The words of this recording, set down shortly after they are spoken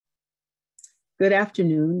Good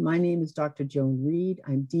afternoon. My name is Dr. Joan Reed.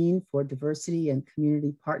 I'm Dean for Diversity and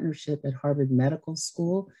Community Partnership at Harvard Medical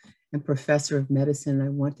School and Professor of Medicine. I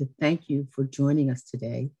want to thank you for joining us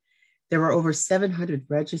today. There are over 700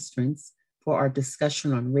 registrants for our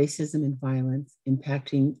discussion on racism and violence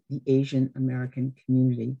impacting the Asian American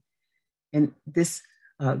community. And this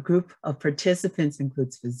group of participants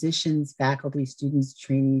includes physicians, faculty, students,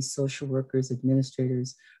 trainees, social workers,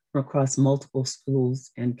 administrators, from across multiple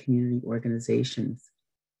schools and community organizations.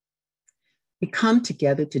 We come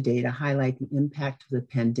together today to highlight the impact of the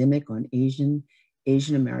pandemic on Asian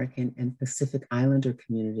American, and Pacific Islander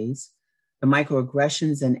communities, the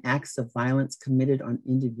microaggressions and acts of violence committed on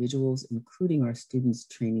individuals, including our students,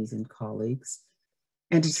 trainees, and colleagues,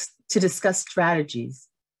 and to discuss strategies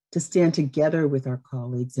to stand together with our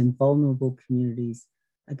colleagues in vulnerable communities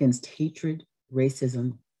against hatred,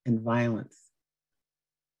 racism, and violence.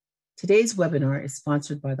 Today's webinar is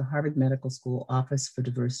sponsored by the Harvard Medical School Office for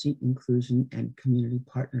Diversity, Inclusion, and Community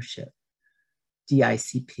Partnership,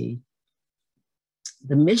 DICP.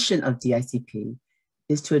 The mission of DICP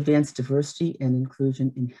is to advance diversity and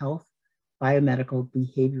inclusion in health, biomedical,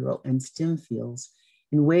 behavioral, and STEM fields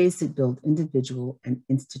in ways that build individual and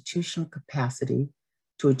institutional capacity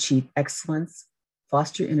to achieve excellence,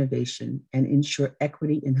 foster innovation, and ensure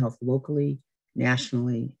equity in health locally,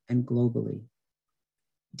 nationally, and globally.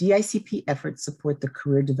 DICP efforts support the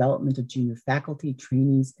career development of junior faculty,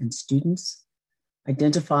 trainees, and students,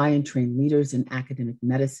 identify and train leaders in academic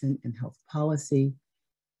medicine and health policy,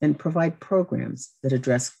 and provide programs that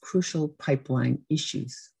address crucial pipeline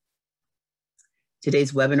issues.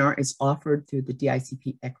 Today's webinar is offered through the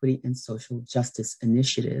DICP Equity and Social Justice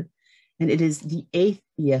Initiative, and it is the 8th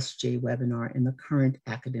ESJ webinar in the current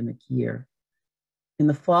academic year. In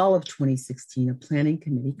the fall of 2016, a planning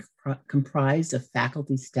committee comprised of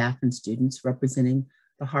faculty, staff, and students representing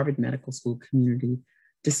the Harvard Medical School community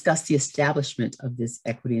discussed the establishment of this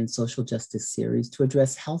Equity and Social Justice series to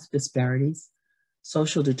address health disparities,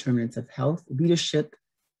 social determinants of health, leadership,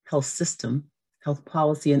 health system, health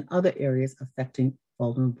policy, and other areas affecting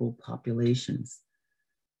vulnerable populations.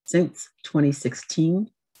 Since 2016,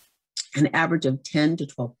 an average of 10 to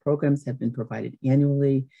 12 programs have been provided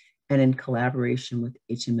annually and in collaboration with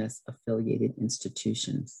HMS-affiliated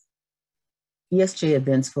institutions. ESJ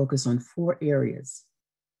events focus on 4 areas: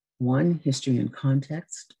 1, history and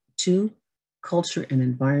context; 2, culture and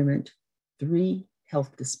environment; 3,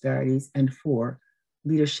 health disparities; and 4,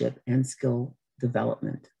 leadership and skill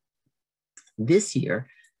development. This year,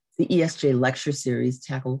 the ESJ lecture series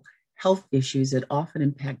tackle health issues that often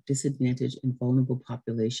impact disadvantaged and vulnerable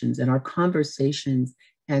populations, and our conversations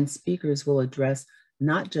and speakers will address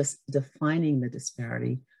not just defining the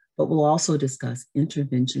disparity, but we'll also discuss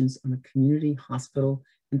interventions on a community, hospital,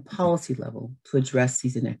 and policy level to address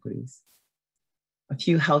these inequities. A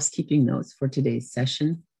few housekeeping notes for today's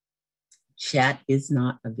session. Chat is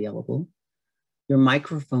not available. Your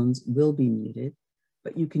microphones will be muted,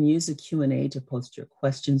 but you can use the Q&A to post your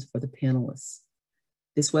questions for the panelists.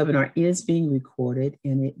 This webinar is being recorded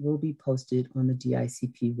and it will be posted on the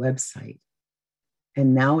DICP website.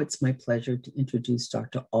 And now it's my pleasure to introduce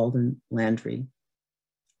Dr. Alden Landry,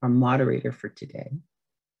 our moderator for today.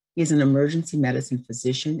 He is an emergency medicine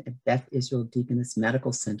physician at Beth Israel Deaconess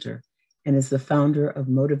Medical Center and is the founder of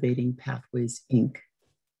Motivating Pathways, Inc.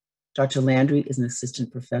 Dr. Landry is an assistant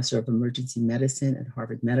professor of emergency medicine at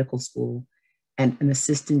Harvard Medical School and an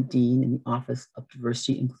assistant dean in the Office of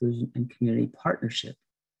Diversity, Inclusion, and Community Partnership.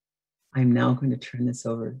 I'm now going to turn this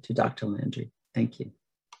over to Dr. Landry. Thank you.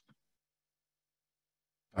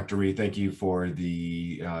 Dr. Reed, thank you for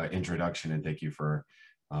the introduction, and thank you for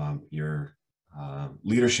your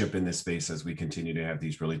leadership in this space as we continue to have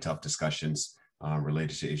these really tough discussions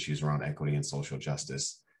related to issues around equity and social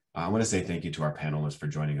justice. I want to say thank you to our panelists for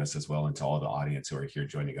joining us as well, and to all the audience who are here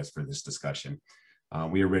joining us for this discussion.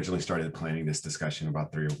 We originally started planning this discussion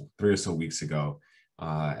about three or so weeks ago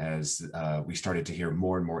as we started to hear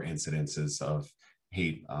more and more incidences of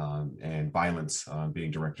hate and violence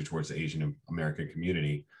being directed towards the Asian American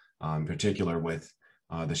community, in particular with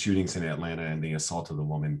the shootings in Atlanta and the assault of the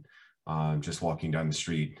woman just walking down the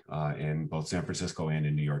street in both San Francisco and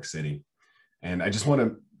in New York City. And I just want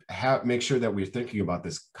to make sure that we're thinking about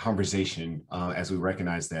this conversation as we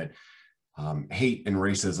recognize that hate and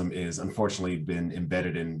racism is unfortunately been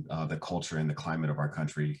embedded in the culture and the climate of our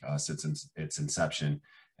country since its inception.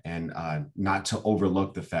 And not to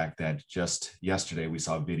overlook the fact that just yesterday we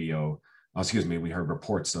saw we heard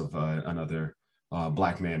reports of another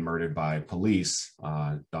Black man murdered by police,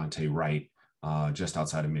 Dante Wright, just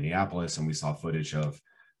outside of Minneapolis. And we saw footage of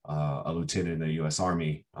a lieutenant in the US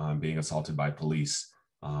Army being assaulted by police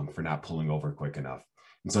for not pulling over quick enough.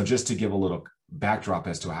 And so just to give a little backdrop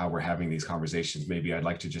as to how we're having these conversations, maybe I'd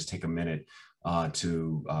like to just take a minute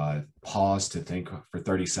to pause, to think for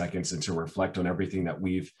 30 seconds and to reflect on everything that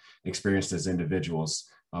we've experienced as individuals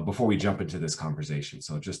before we jump into this conversation.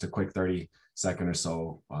 So just a quick 30-second or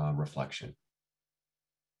so reflection.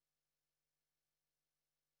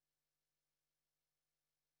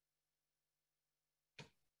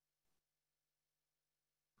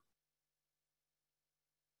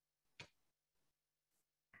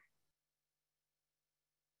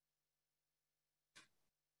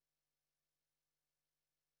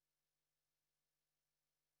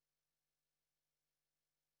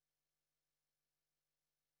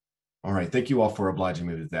 All right, thank you all for obliging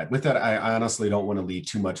me with that. With that, I honestly don't want to lead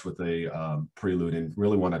too much with a prelude and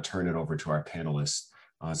really want to turn it over to our panelists.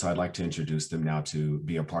 So I'd like to introduce them now to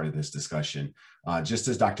be a part of this discussion. Just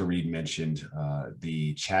as Dr. Reed mentioned,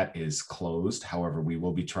 the chat is closed. However, we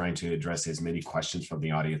will be trying to address as many questions from the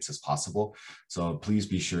audience as possible. So please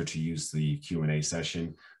be sure to use the Q&A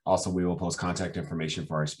session. Also, we will post contact information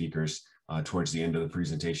for our speakers towards the end of the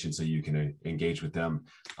presentation so you can engage with them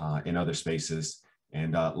in other spaces.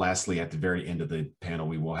 And lastly, at the very end of the panel,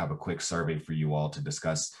 we will have a quick survey for you all to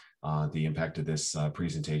discuss the impact of this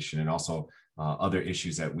presentation and also other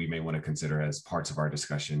issues that we may want to consider as parts of our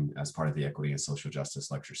discussion as part of the Equity and Social Justice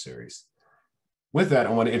lecture series. With that,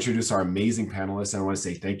 I want to introduce our amazing panelists. And I want to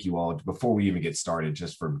say thank you all before we even get started,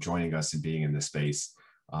 just for joining us and being in this space.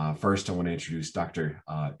 First, I want to introduce Dr.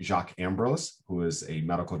 Jacques Ambrose, who is a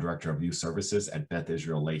medical director of youth services at Beth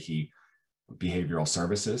Israel Lahey Behavioral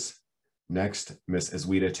Services. Next, Ms.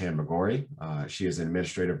 Aswita Tan-McGrory. She is an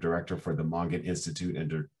administrative director for the Mongan Institute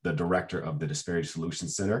and the director of the Disparities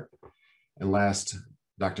Solutions Center. And last,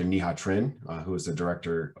 Dr. Nhi-Ha Trinh, who is the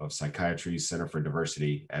director of Psychiatry Center for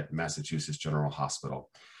Diversity at Massachusetts General Hospital.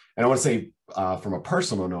 And I want to say, from a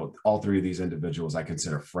personal note, all three of these individuals I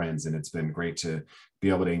consider friends, and it's been great to be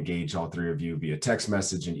able to engage all three of you via text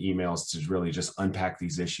message and emails to really just unpack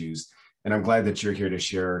these issues. And I'm glad that you're here to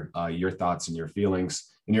share your thoughts and your feelings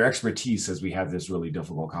and your expertise as we have this really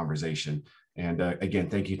difficult conversation. And again,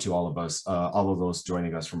 thank you to all of us, all of those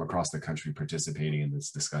joining us from across the country participating in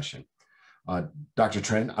this discussion. Dr.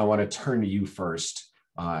 Trinh, I want to turn to you first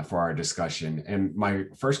for our discussion. And my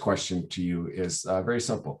first question to you is very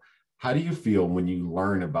simple. How do you feel when you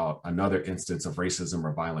learn about another instance of racism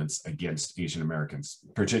or violence against Asian Americans,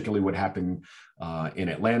 particularly what happened in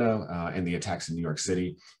Atlanta and the attacks in New York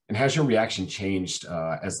City? And has your reaction changed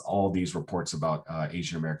as all these reports about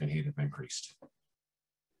Asian American hate have increased?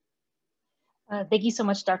 Thank you so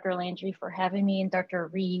much, Dr. Landry, for having me, and Dr.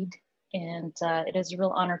 Reed. And it is a real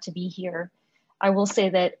honor to be here. I will say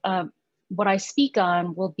that what I speak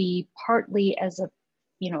on will be partly as a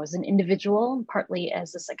as an individual, partly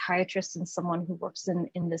as a psychiatrist and someone who works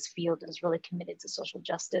in this field and is really committed to social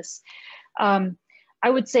justice. I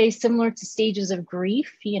would say similar to stages of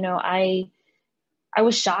grief, I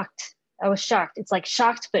was shocked. I was shocked. It's like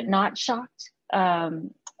shocked, but not shocked.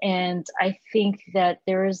 And I think that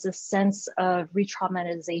there is a sense of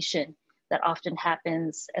re-traumatization that often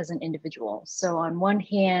happens as an individual. So on one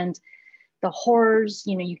hand, the horrors,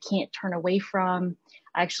 you can't turn away from.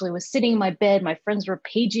 I actually was sitting in my bed, my friends were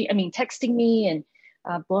texting me and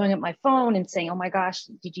blowing up my phone and saying, oh my gosh,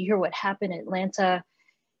 did you hear what happened in Atlanta?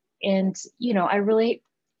 And, I really,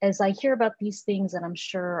 as I hear about these things, and I'm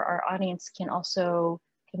sure our audience can also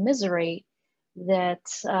commiserate, that,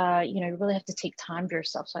 you really have to take time for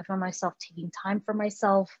yourself. So I found myself taking time for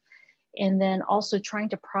myself, and then also trying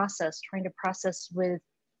to process with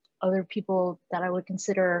other people that I would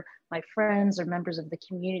consider my friends or members of the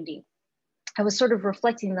community. I was sort of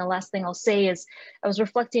reflecting, the last thing I'll say is, I was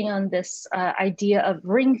reflecting on this idea of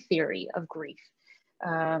ring theory of grief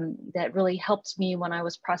that really helped me when I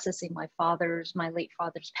was processing my late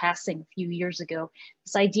father's passing a few years ago.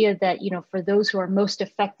 This idea that, for those who are most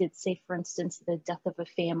affected, say for instance, the death of a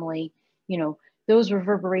family, those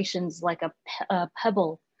reverberations like a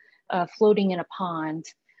pebble floating in a pond,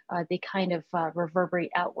 they kind of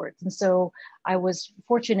reverberate outwards. And so I was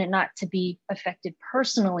fortunate not to be affected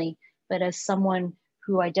personally, but as someone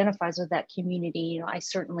who identifies with that community, I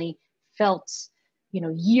certainly felt,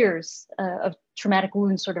 years of traumatic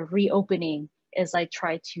wounds sort of reopening as I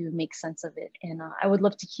try to make sense of it. And I would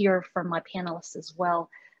love to hear from my panelists as well,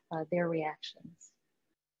 their reactions.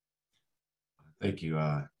 Thank you,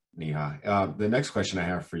 Nhi-Ha. The next question I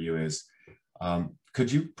have for you is,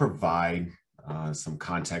 could you provide some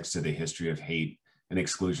context to the history of hate and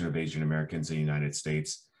exclusion of Asian Americans in the United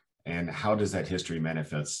States? And how does that history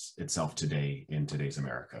manifest itself today in today's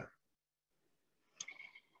America?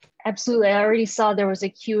 Absolutely. I already saw there was a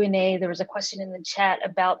Q&A. There was a question in the chat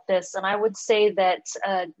about this. And I would say that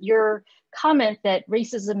your comment that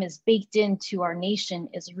racism is baked into our nation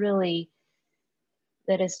is really,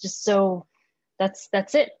 that is just so, that's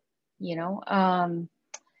it, you know.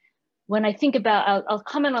 When I think about, I'll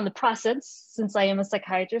comment on the process, since I am a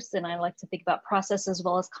psychiatrist and I like to think about process as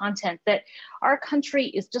well as content, that our country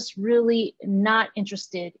is just really not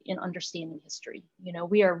interested in understanding history. You know,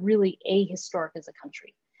 we are really ahistoric as a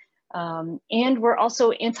country. And we're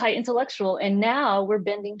also anti-intellectual, and now we're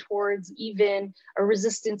bending towards even a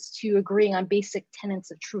resistance to agreeing on basic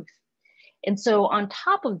tenets of truth. And so on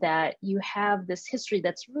top of that, you have this history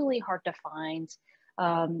that's really hard to find.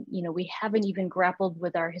 You know, we haven't even grappled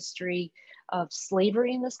with our history of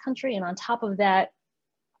slavery in this country. And on top of that,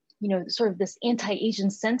 you know, sort of this anti-Asian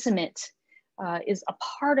sentiment is a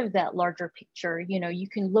part of that larger picture. You know, you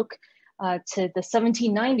can look to the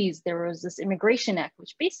 1790s, there was this Immigration Act,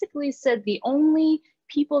 which basically said the only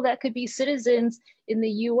people that could be citizens in the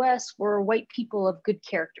US were white people of good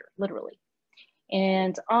character, literally.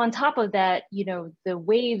 And on top of that, you know, the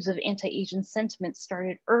waves of anti-Asian sentiment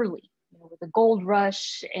started early, you know, with the gold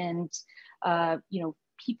rush and, you know,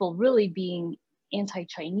 people really being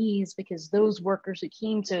anti-Chinese because those workers who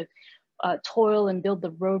came to toil and build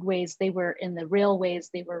the roadways, they were in the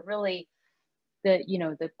railways, they were really the, you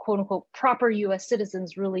know, the quote unquote proper US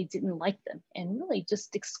citizens really didn't like them and really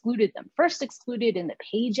just excluded them. First excluded in the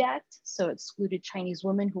Page Act, so excluded Chinese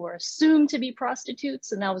women who were assumed to be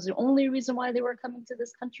prostitutes, and that was the only reason why they were coming to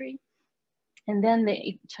this country. And then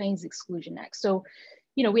the Chinese Exclusion Act. So,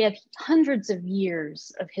 you know, we have hundreds of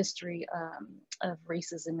years of history of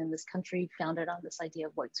racism in this country, founded on this idea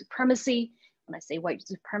of white supremacy. When I say white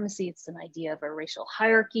supremacy, it's an idea of a racial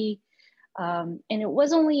hierarchy. And it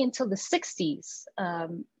was only until the 60s,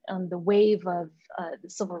 on the wave of the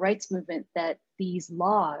civil rights movement, that these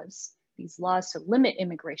laws to limit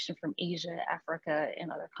immigration from Asia, Africa,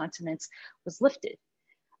 and other continents was lifted.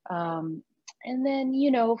 And then,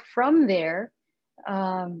 you know, from there,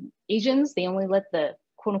 Asians, they only let the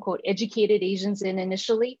quote unquote educated Asians in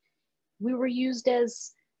initially. We were used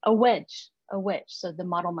as a wedge. So the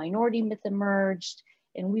model minority myth emerged,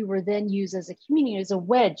 and we were then used as a community as a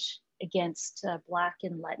wedge against Black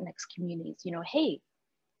and Latinx communities. You know, hey,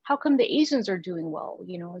 how come the Asians are doing well?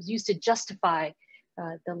 You know, it was used to justify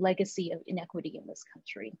the legacy of inequity in this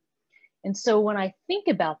country. And so when I think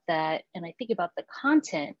about that, and I think about the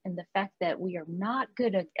content and the fact that we are not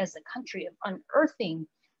good at, as a country, of unearthing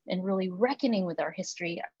and really reckoning with our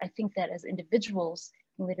history, I think that as individuals,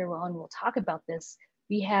 and later on we'll talk about this,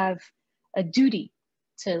 we have a duty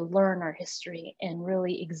to learn our history and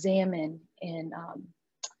really examine and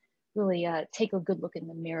really take a good look in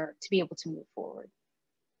the mirror to be able to move forward.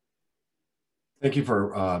 Thank you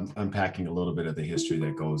for unpacking a little bit of the history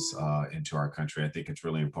that goes into our country. I think it's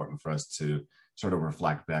really important for us to sort of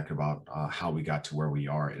reflect back about how we got to where we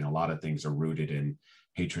are. And a lot of things are rooted in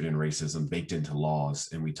hatred and racism baked into laws.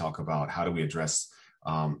 And we talk about how do we address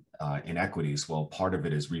inequities. Well, part of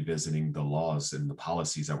it is revisiting the laws and the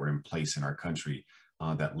policies that were in place in our country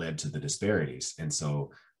that led to the disparities. And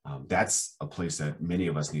so that's a place that many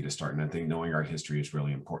of us need to start. And I think knowing our history is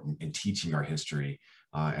really important, and teaching our history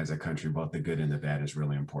as a country, both the good and the bad, is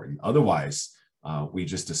really important. Otherwise, we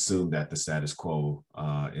just assume that the status quo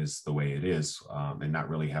is the way it is, and not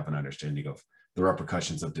really have an understanding of the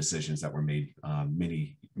repercussions of decisions that were made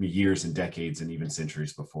many years and decades and even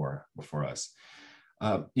centuries before us.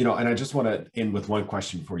 You know, and I just want to end with one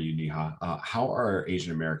question for you, Nhi-Ha. How are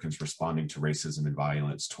Asian Americans responding to racism and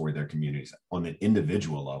violence toward their communities on an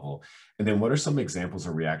individual level? And then what are some examples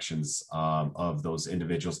or reactions of those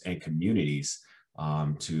individuals and communities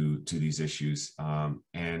to these issues?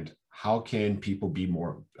 And how can people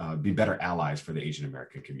be better allies for the Asian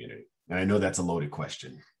American community? And I know that's a loaded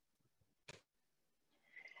question.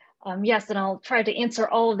 Yes, and I'll try to answer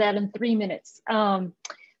all of that in 3 minutes.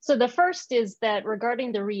 So the first is that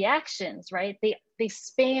regarding the reactions, right, they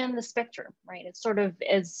span the spectrum, right? It's sort of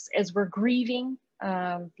as we're grieving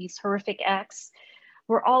these horrific acts,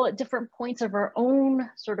 we're all at different points of our own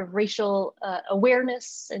sort of racial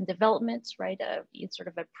awareness and development, right? It's sort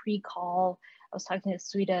of a pre-call. I was talking to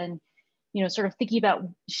Aswita and, you know, sort of thinking about,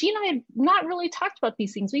 she and I had not really talked about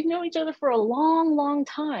these things. We've known each other for a long, long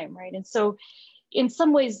time, right? And so in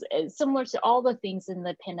some ways, similar to all the things in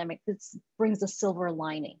the pandemic, this brings a silver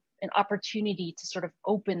lining, an opportunity to sort of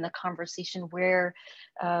open the conversation where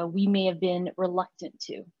we may have been reluctant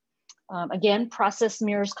to. Again, process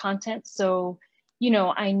mirrors content. So, you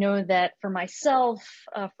know, I know that for myself,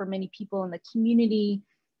 for many people in the community,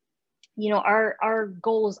 you know, our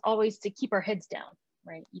goal is always to keep our heads down,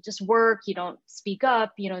 right? You just work, you don't speak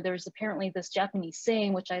up. You know, there's apparently this Japanese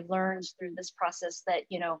saying, which I learned through this process, that,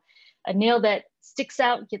 you know, a nail that sticks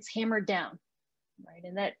out gets hammered down, right?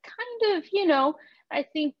 And that kind of, you know, I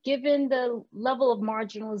think given the level of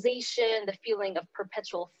marginalization, the feeling of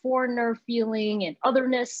perpetual foreigner feeling and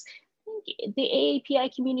otherness, I think the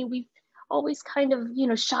AAPI community, we've always kind of, you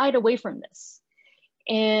know, shied away from this.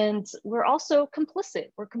 And we're also complicit.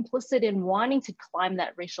 We're complicit in wanting to climb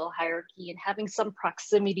that racial hierarchy and having some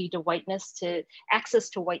proximity to whiteness, to access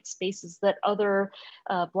to white spaces that other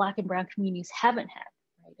Black and Brown communities haven't had.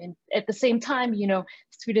 Right? And at the same time, you know,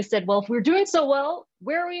 Aswita said, well, if we're doing so well,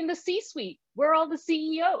 where are we in the C-suite? Where are all the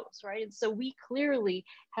CEOs, right? And so we clearly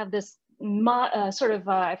have this sort of,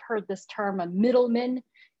 I've heard this term, a middleman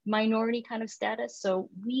minority kind of status. So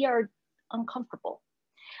we are uncomfortable.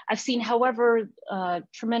 I've seen, however, a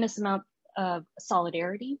tremendous amount of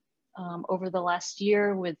solidarity over the last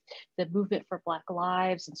year with the movement for Black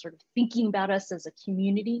lives and sort of thinking about us as a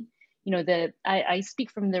community. You know, I speak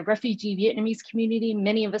from the refugee Vietnamese community.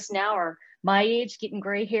 Many of us now are my age, getting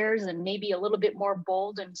gray hairs and maybe a little bit more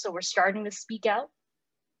bold. And so we're starting to speak out.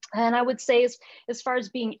 And I would say as far as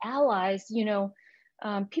being allies, you know,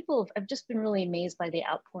 I've just been really amazed by the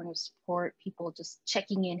outpouring of support, people just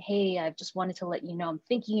checking in, hey, I've just wanted to let you know I'm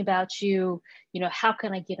thinking about you, you know, how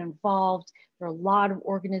can I get involved? There are a lot of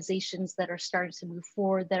organizations that are starting to move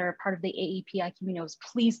forward that are part of the AAPI community. I was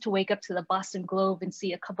pleased to wake up to the Boston Globe and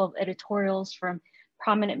see a couple of editorials from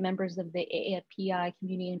prominent members of the AAPI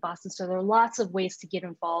community in Boston. So there are lots of ways to get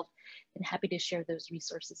involved, and happy to share those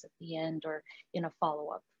resources at the end or in a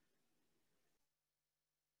follow-up.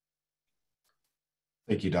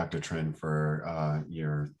 Thank you, Dr. Trinh, for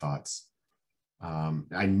your thoughts.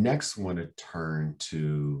 I next want to turn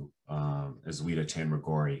to Aswita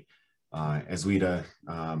Tan-McGrory. Aswita,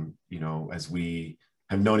 you know, as we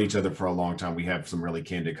have known each other for a long time, we have some really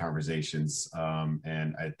candid conversations,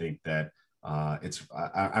 and I think that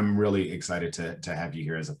I'm really excited to have you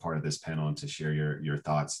here as a part of this panel and to share your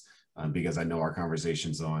thoughts, because I know our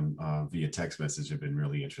conversations on via text message have been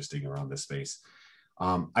really interesting around this space.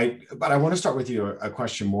 But I want to start with you a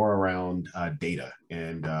question more around data,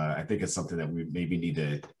 and I think it's something that we maybe need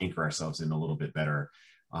to anchor ourselves in a little bit better.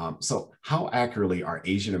 So how accurately are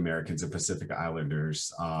Asian Americans and Pacific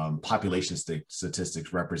Islanders population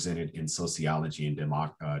statistics represented in sociology and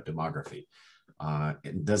demography?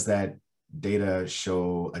 Does that data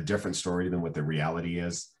show a different story than what the reality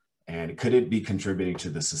is? And could it be contributing to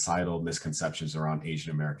the societal misconceptions around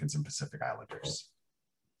Asian Americans and Pacific Islanders?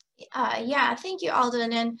 Yeah, thank you,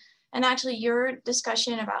 Alden. And actually your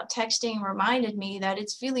discussion about texting reminded me that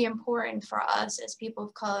it's really important for us as people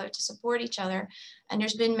of color to support each other. And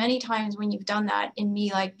there's been many times when you've done that in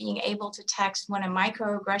me, like being able to text when a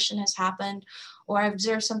microaggression has happened, or I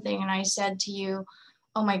observed something and I said to you,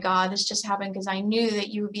 oh my God, this just happened, because I knew that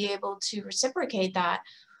you would be able to reciprocate that.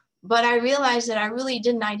 But I realized that I really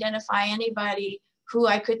didn't identify anybody who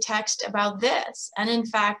I could text about this. And in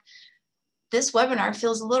fact, this webinar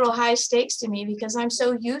feels a little high stakes to me because I'm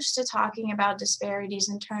so used to talking about disparities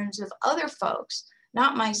in terms of other folks,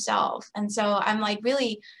 not myself. And so I'm like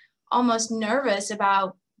really almost nervous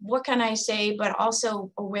about what can I say, but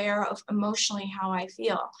also aware of emotionally how I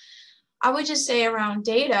feel. I would just say around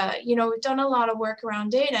data, you know, we've done a lot of work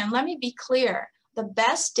around data, and let me be clear, the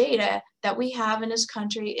best data that we have in this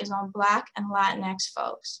country is on Black and Latinx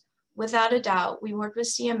folks. Without a doubt, we work with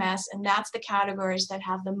CMS, and that's the categories that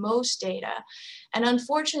have the most data. And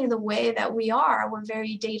unfortunately, the way that we're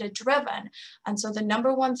very data driven. And so the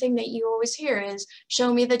number one thing that you always hear is,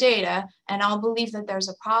 show me the data and I'll believe that there's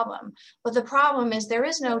a problem. But the problem is there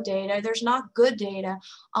is no data. There's not good data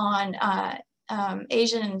on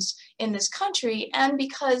Asians in this country. And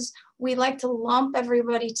because we like to lump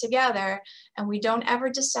everybody together and we don't ever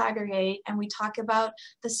disaggregate, and we talk about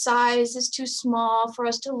the size is too small for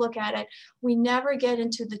us to look at it, we never get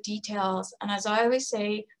into the details. And as I always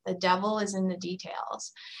say, the devil is in the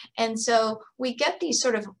details. And so we get these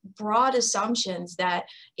sort of broad assumptions that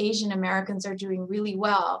Asian Americans are doing really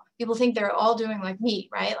well. People think they're all doing like me,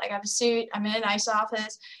 right? Like I have a suit, I'm in a nice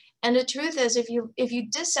office. And the truth is, if you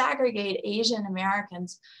disaggregate Asian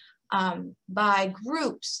Americans by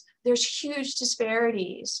groups, there's huge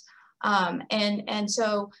disparities. And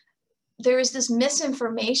so there is this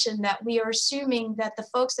misinformation that we are assuming that the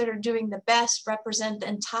folks that are doing the best represent the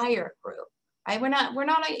entire group, right? We're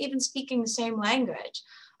not even speaking the same language.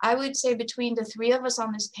 I would say between the three of us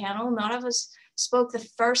on this panel, none of us spoke the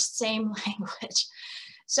first same language.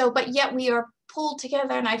 So, but yet we are pulled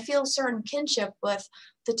together, and I feel certain kinship with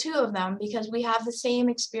the two of them because we have the same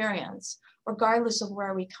experience. regardless of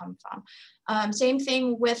where we come from. Same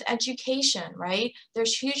thing with education, right?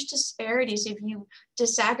 There's huge disparities if you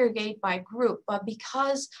disaggregate by group, but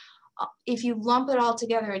because if you lump it all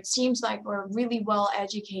together, it seems like we're really well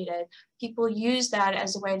educated. People use that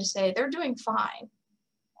as a way to say they're doing fine.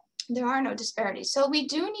 There are no disparities. So we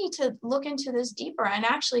do need to look into this deeper. And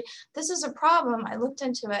actually, this is a problem. I looked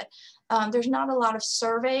into it. There's not a lot of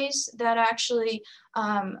surveys that actually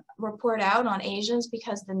report out on Asians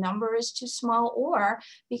because the number is too small, or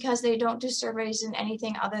because they don't do surveys in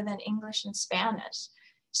anything other than English and Spanish.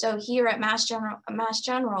 So here at Mass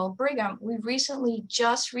General Brigham, we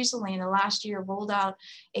just recently in the last year rolled out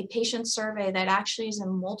a patient survey that actually is in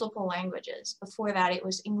multiple languages. Before that, it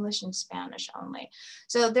was English and Spanish only.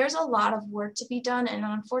 So there's a lot of work to be done. And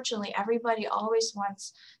unfortunately, everybody always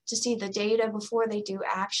wants to see the data before they do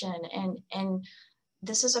action. And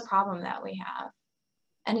this is a problem that we have.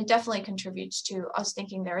 And it definitely contributes to us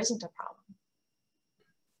thinking there isn't a problem.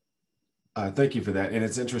 Thank you for that. And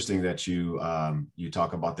it's interesting that you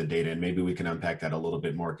talk about the data, and maybe we can unpack that a little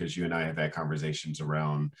bit more, because you and I have had conversations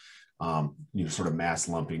around sort of mass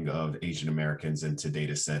lumping of Asian Americans into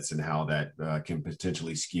data sets, and how that can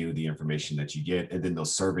potentially skew the information that you get. And then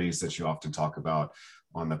those surveys that you often talk about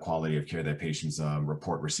on the quality of care that patients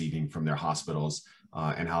report receiving from their hospitals,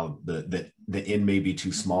 and how the N may be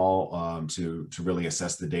too small to really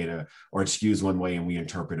assess the data, or it skews one way and we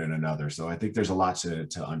interpret it another. So I think there's a lot to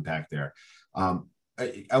unpack there.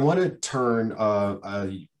 I want to turn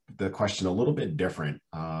the question a little bit different.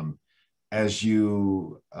 As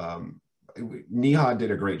you, Nhi-Ha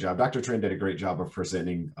did a great job, Dr. Trinh did a great job of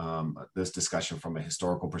presenting this discussion from a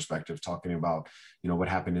historical perspective, talking about, what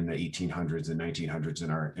happened in the 1800s and 1900s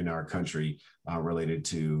in our country related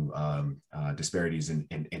to disparities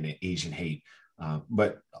and Asian hate.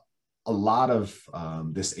 But a lot of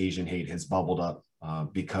this Asian hate has bubbled up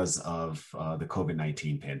because of the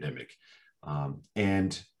COVID-19 pandemic.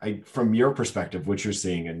 And from your perspective, what you're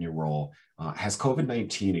seeing in your role, has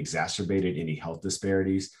COVID-19 exacerbated any health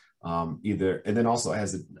disparities? And then also,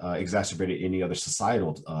 has it exacerbated any other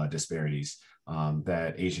societal disparities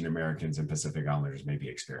that Asian Americans and Pacific Islanders may be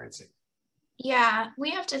experiencing? Yeah,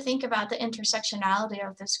 we have to think about the intersectionality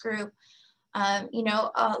of this group. A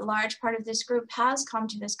large part of this group has come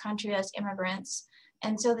to this country as immigrants.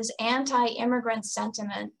 And so this anti-immigrant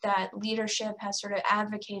sentiment that leadership has sort of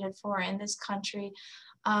advocated for in this country,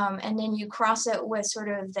 and then you cross it with sort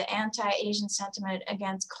of the anti-Asian sentiment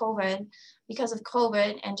against COVID, because of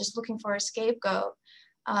COVID and just looking for a scapegoat,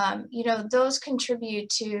 those contribute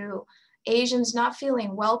to Asians not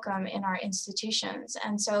feeling welcome in our institutions.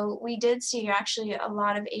 And so we did see actually a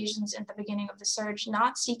lot of Asians at the beginning of the surge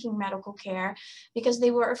not seeking medical care because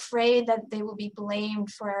they were afraid that they would be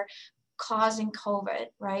blamed for causing COVID,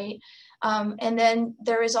 right? And then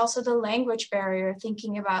there is also the language barrier,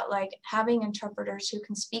 thinking about like having interpreters who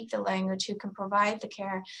can speak the language, who can provide the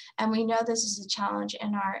care. And we know this is a challenge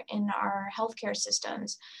in our healthcare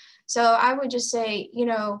systems. So I would just say,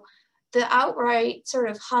 the outright sort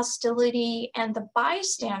of hostility and the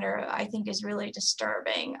bystander, I think, is really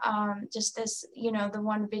disturbing. Just this, the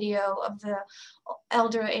one video of the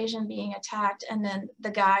elder Asian being attacked and then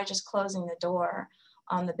the guy just closing the door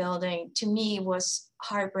on the building, to me was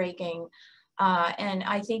heartbreaking. And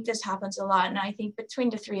I think this happens a lot. And I think between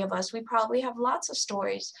the three of us, we probably have lots of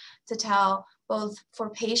stories to tell, both for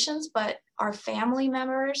patients, but our family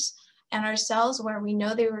members and ourselves, where we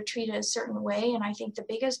know they were treated a certain way. And I think the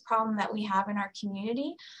biggest problem that we have in our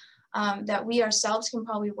community, that we ourselves can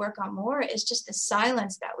probably work on more, is just the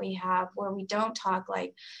silence that we have, where we don't talk,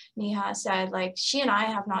 like Nhi-Ha said, like she and I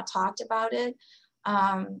have not talked about it.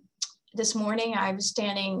 This morning, I was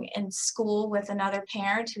standing in school with another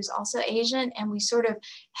parent who's also Asian, and we sort of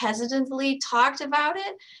hesitantly talked about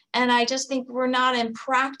it. And I just think we're not in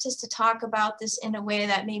practice to talk about this in a way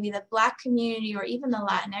that maybe the Black community or even the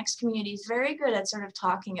Latinx community is very good at sort of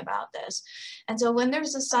talking about this. And so when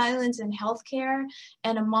there's a silence in healthcare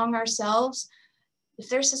and among ourselves, if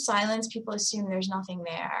there's a silence, people assume there's nothing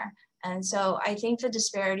there. And so I think the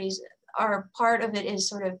disparities are part of it, is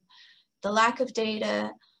sort of the lack of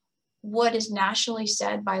data, what is nationally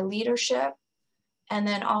said by leadership, and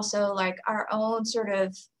then also like our own sort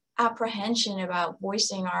of apprehension about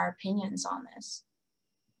voicing our opinions on this.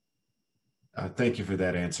 Thank you for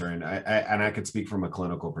that answer. And I could speak from a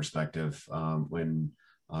clinical perspective. When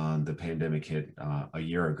the pandemic hit a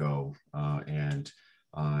year ago, and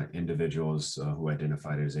individuals who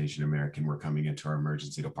identified as Asian American were coming into our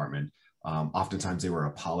emergency department, oftentimes they were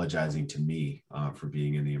apologizing to me for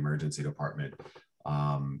being in the emergency department.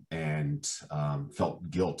 And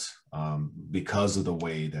felt guilt because of the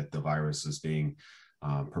way that the virus was being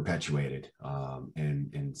perpetuated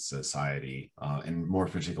in society, and more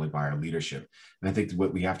particularly by our leadership. And I think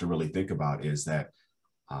what we have to really think about is that,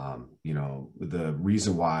 you know, the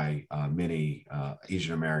reason why many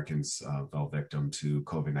Asian Americans fell victim to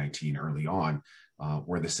COVID-19 early on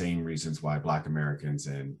were the same reasons why Black Americans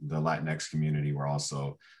and the Latinx community were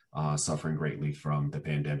also suffering greatly from the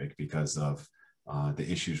pandemic, because of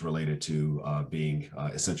the issues related to being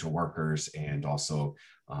essential workers, and also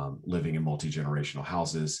living in multi-generational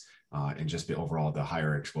houses, and just overall the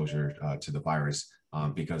higher exposure to the virus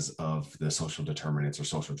because of the social determinants or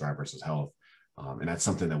social drivers of health. And that's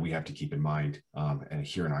something that we have to keep in mind and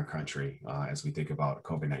here in our country as we think about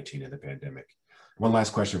COVID-19 and the pandemic. One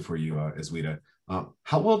last question for you, Aswita.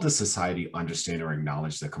 How well does society understand or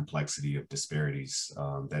acknowledge the complexity of disparities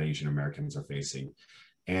that Asian Americans are facing?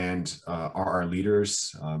 And are our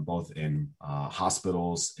leaders, both in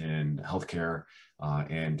hospitals, in healthcare,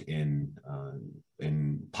 and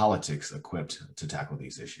in politics, equipped to tackle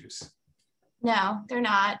these issues? No, they're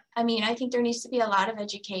not. I mean, I think there needs to be a lot of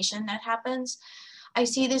education that happens. I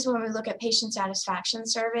see this when we look at patient satisfaction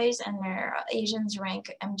surveys, and their Asians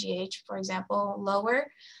rank MGH, for example, lower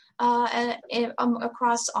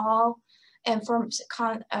across all and for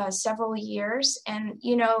several years. And,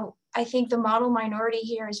 you know, I think the model minority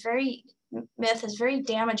here is myth is very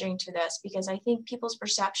damaging to this, because I think people's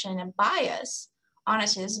perception and bias,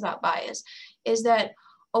 honestly, this is about bias, is that,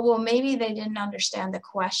 oh, well, maybe they didn't understand the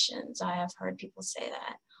questions. I have heard people say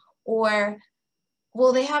that. Or,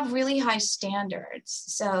 well, they have really high standards,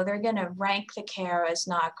 so they're gonna rank the care as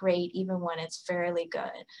not great, even when it's fairly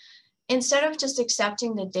good, instead of just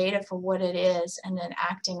accepting the data for what it is and then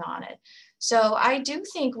acting on it. So I do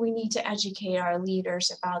think we need to educate our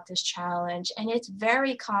leaders about this challenge, and it's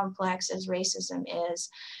very complex as racism is.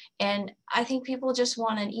 And I think people just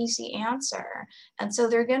want an easy answer. And so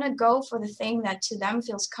they're gonna go for the thing that to them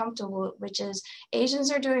feels comfortable, which is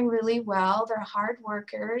Asians are doing really well, they're hard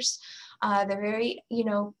workers, they're very, you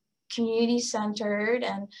know, community centered,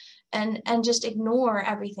 and just ignore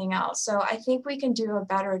everything else. So I think we can do a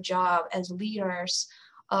better job as leaders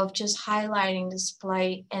of just highlighting this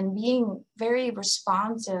plight and being very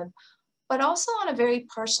responsive, but also on a very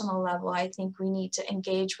personal level. I think we need to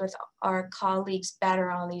engage with our colleagues better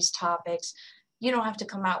on these topics. You don't have to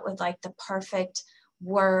come out with like the perfect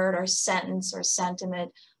word or sentence or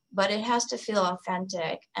sentiment, but it has to feel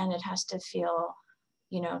authentic, and it has to feel,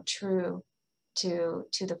 you know, true to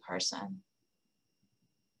the person.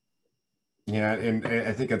 Yeah, and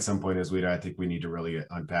I think at some point, Aswita, I think we need to really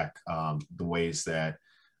unpack the ways that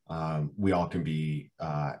we all can be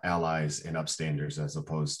allies and upstanders, as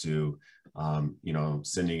opposed to, you know,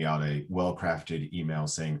 sending out a well-crafted email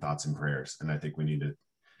saying thoughts and prayers. And I think we need to,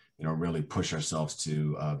 you know, really push ourselves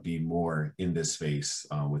to be more in this space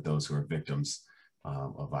with those who are victims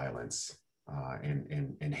of violence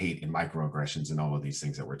and hate and microaggressions and all of these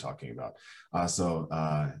things that we're talking about. So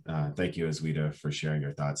thank you, Aswita, for sharing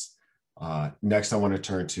your thoughts. Next, I want to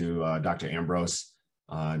turn to Dr. Ambrose.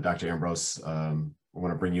 Dr. Ambrose, I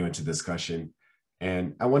want to bring you into discussion.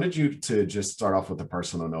 And I wanted you to just start off with a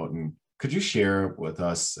personal note. And could you share with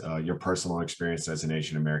us your personal experience as an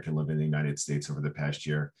Asian American living in the United States over the past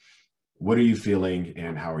year? What are you feeling,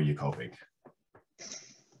 and how are you coping?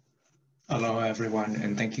 Hello, everyone.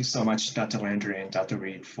 And thank you so much, Dr. Landry and Dr.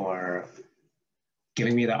 Reed, for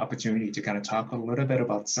giving me the opportunity to kind of talk a little bit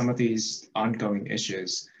about some of these ongoing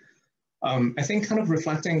issues. I think kind of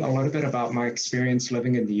reflecting a little bit about my experience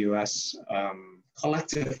living in the US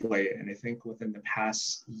collectively, and I think within the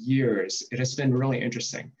past years, it has been really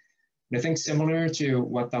interesting. And I think similar to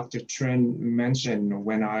what Dr. Trinh mentioned,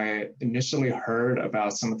 when I initially heard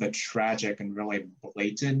about some of the tragic and really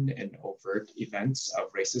blatant and overt events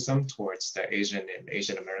of racism towards the Asian and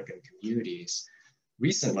Asian American communities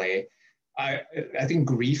recently, I think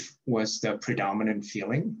grief was the predominant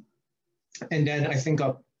feeling. And then I think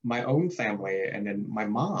of my own family and then my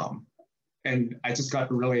mom, and I just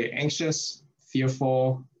got really anxious,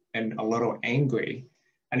 fearful, and a little angry.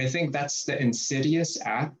 And I think that's the insidious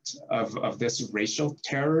act of this racial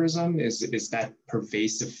terrorism is that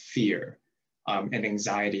pervasive fear and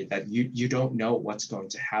anxiety that you don't know what's going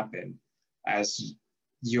to happen as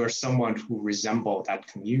you're someone who resemble that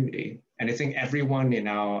community. And I think everyone in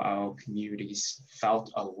our communities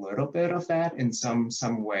felt a little bit of that in some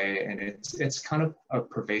way, and it's kind of a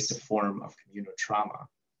pervasive form of communal trauma.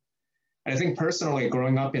 And I think personally,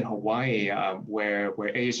 growing up in Hawaii, where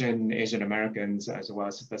Asian Americans as well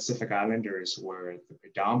as Pacific Islanders were the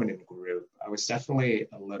predominant group, I was definitely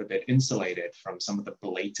a little bit insulated from some of the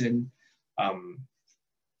blatant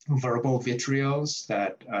verbal vitriol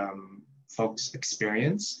that folks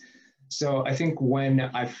experience. So I think when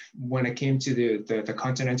I came to the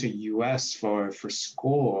continental US for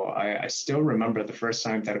school, I still remember the first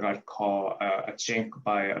time that I got called a chink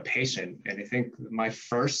by a patient. And I think my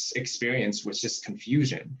first experience was just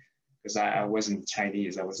confusion because I wasn't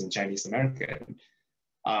Chinese, I wasn't Chinese American.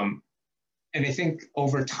 And I think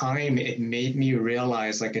over time, it made me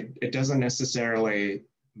realize like it doesn't necessarily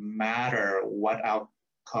matter what our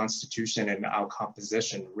constitution and our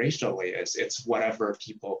composition racially is. It's whatever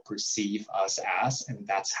people perceive us as, and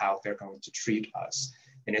that's how they're going to treat us.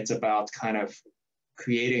 And it's about kind of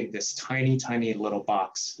creating this tiny, tiny little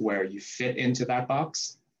box where you fit into that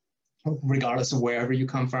box, regardless of wherever you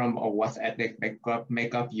come from or what ethnic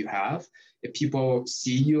makeup you have. If people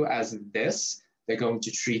see you as this, they're going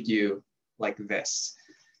to treat you like this.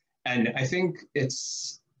 And I think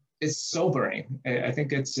it's sobering. I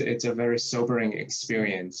think it's a very sobering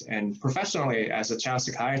experience. And professionally, as a child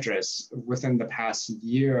psychiatrist, within the past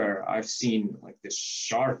year, I've seen like this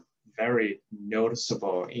sharp, very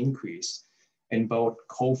noticeable increase in both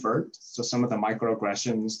covert, so some of the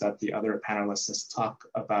microaggressions that the other panelists has talked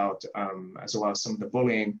about, as well as some of the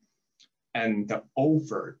bullying, and the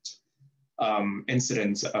overt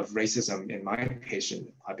incidents of racism in my patient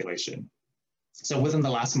population. So within the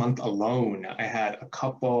last month alone, I had a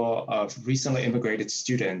couple of recently immigrated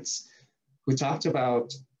students who talked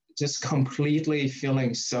about just completely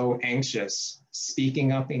feeling so anxious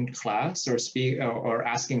speaking up in class or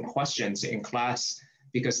asking questions in class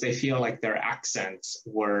because they feel like their accents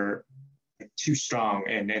were too strong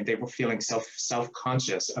and they were feeling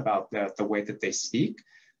self-conscious about the way that they speak,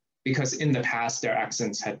 because in the past their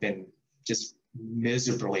accents had been just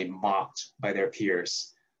miserably mocked by their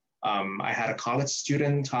peers. I had a college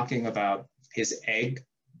student talking about his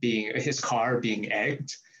car being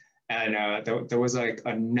egged. And there was like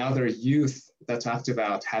another youth that talked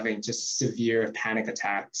about having just severe panic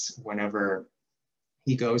attacks whenever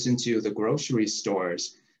he goes into the grocery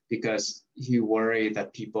stores because he worried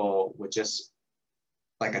that people would just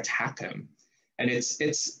like attack him. And it's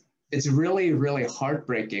really, really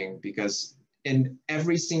heartbreaking because in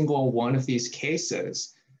every single one of these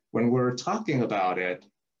cases, when we're talking about it,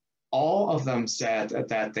 all of them said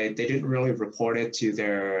that they didn't really report it to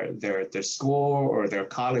their school or their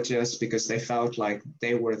colleges because they felt like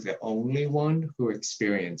they were the only one who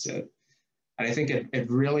experienced it. And I think it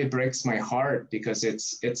really breaks my heart because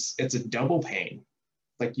it's a double pain.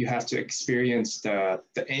 Like you have to experience the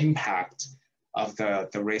impact of the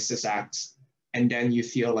racist acts, and then you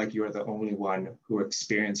feel like you're the only one who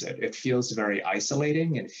experienced it. It feels very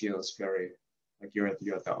isolating and feels very like you're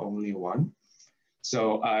the only one.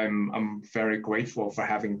 So I'm very grateful for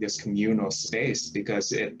having this communal space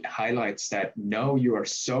because it highlights that no, you are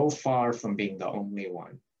so far from being the only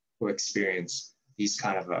one who experienced these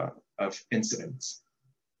kind of incidents.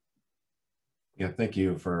 Yeah, thank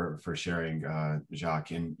you for sharing,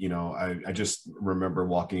 Jacques. And I just remember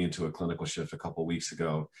walking into a clinical shift a couple of weeks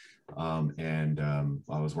ago, and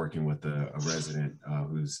I was working with a resident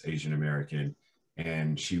who's Asian American,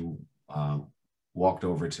 and she walked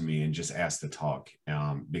over to me and just asked to talk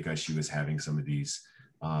because she was having some of these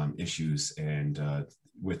issues. And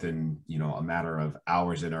within a matter of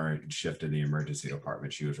hours in our shift in the emergency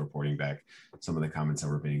department, she was reporting back some of the comments that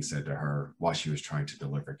were being said to her while she was trying to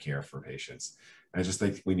deliver care for patients. And I just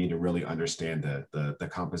think we need to really understand the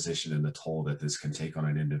composition and the toll that this can take on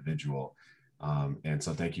an individual. And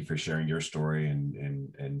so thank you for sharing your story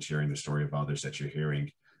and sharing the story of others that you're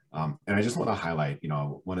hearing. And I just want to highlight,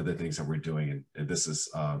 one of the things that we're doing, and this is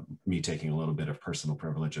me taking a little bit of personal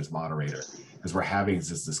privilege as moderator, as we're having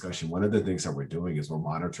this discussion. One of the things that we're doing is we're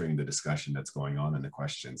monitoring the discussion that's going on and the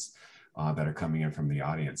questions that are coming in from the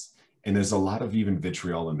audience. And there's a lot of even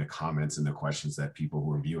vitriol in the comments and the questions that people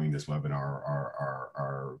who are viewing this webinar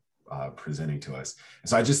are presenting to us. And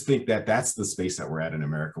so I just think that that's the space that we're at in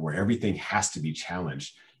America, where everything has to be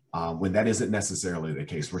challenged when that isn't necessarily the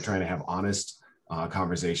case. We're trying to have honest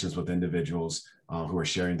conversations with individuals who are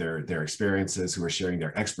sharing their experiences, who are sharing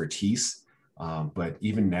their expertise. But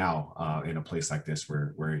even now, in a place like this,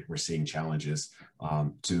 where we're seeing challenges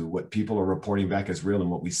to what people are reporting back as real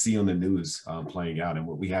and what we see on the news playing out and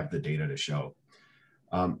what we have the data to show.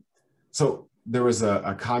 So there was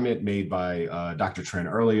a comment made by Dr.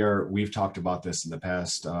 Trinh earlier. We've talked about this in the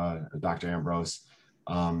past, Dr. Ambrose.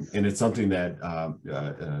 And it's something that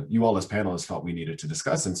you all as panelists felt we needed to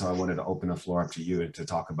discuss. And so I wanted to open the floor up to you to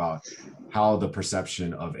talk about how the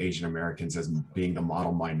perception of Asian Americans as being the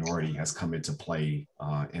model minority has come into play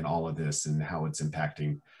in all of this and how it's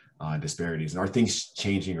impacting disparities. And are things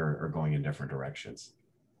changing or going in different directions?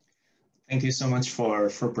 Thank you so much for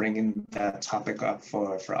bringing that topic up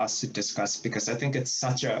for us to discuss, because I think it's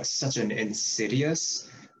such an insidious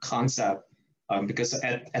concept. Because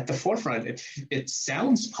at the forefront, it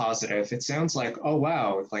sounds positive. It sounds like, oh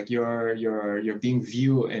wow, like you're being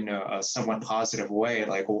viewed in a somewhat positive way.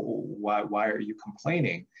 Like, why are you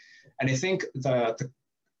complaining? And I think the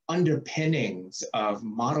underpinnings of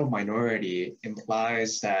model minority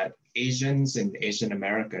implies that Asians and Asian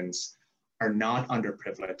Americans are not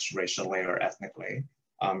underprivileged racially or ethnically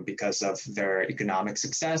because of their economic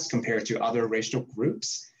success compared to other racial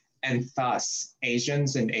groups. And thus,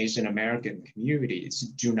 Asians and Asian American communities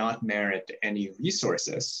do not merit any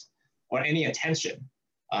resources or any attention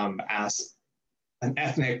as an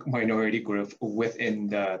ethnic minority group within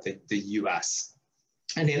the US.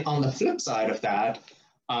 And then on the flip side of that,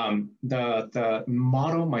 the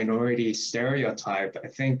model minority stereotype, I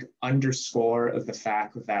think, underscore the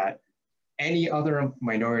fact that any other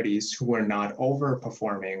minorities who are not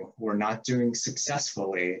overperforming, who are not doing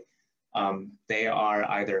successfully, they are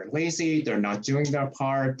either lazy, they're not doing their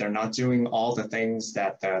part, they're not doing all the things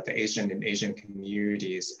that the Asian and Asian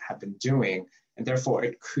communities have been doing. And therefore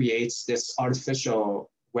it creates this artificial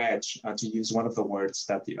wedge, to use one of the words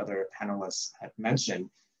that the other panelists had mentioned,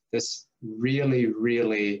 this really,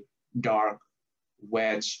 really dark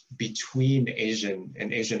wedge between Asian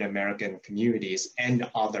and Asian American communities and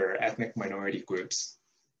other ethnic minority groups.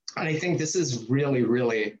 And I think this is really,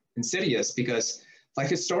 really insidious because, like,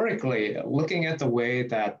 historically, looking at the way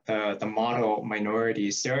that the model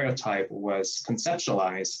minority stereotype was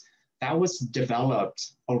conceptualized, that was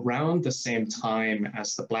developed around the same time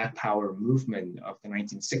as the Black Power movement of the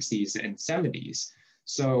 1960s and 70s.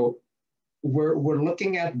 So we're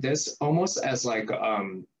looking at this almost as like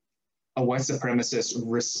a white supremacist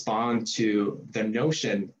response to the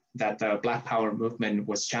notion that the Black Power movement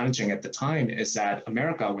was challenging at the time, is that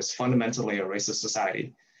America was fundamentally a racist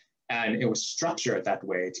society. And it was structured that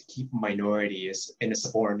way to keep minorities in a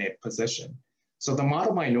subordinate position. So the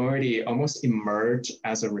model minority almost emerged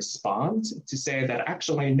as a response to say that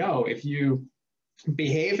actually, no, if you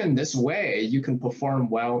behave in this way, you can perform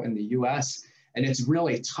well in the US. And it's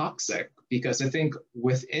really toxic because I think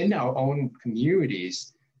within our own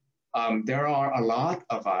communities, there are a lot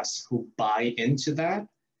of us who buy into that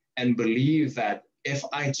and believe that if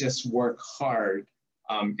I just work hard,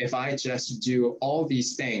 if I just do all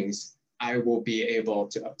these things, I will be able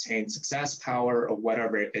to obtain success, power, or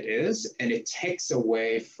whatever it is. And it takes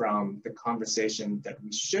away from the conversation that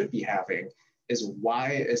we should be having, is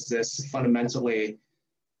why is this fundamentally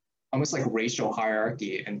almost like racial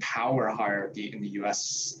hierarchy and power hierarchy in the US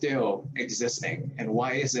still existing? And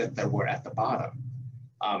why is it that we're at the bottom?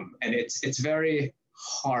 And it's very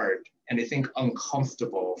hard and I think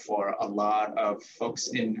uncomfortable for a lot of folks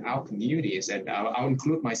in our communities, and I'll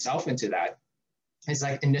include myself into that. It's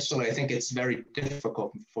like initially, I think it's very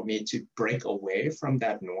difficult for me to break away from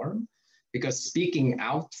that norm, because speaking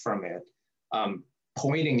out from it,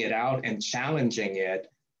 pointing it out and challenging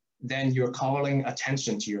it, then you're calling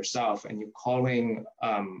attention to yourself and you're calling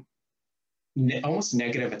almost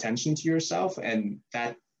negative attention to yourself, and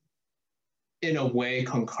that in a way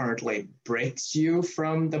concurrently breaks you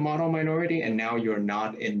from the model minority, and now you're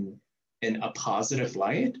not in a positive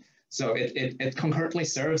light. So it concurrently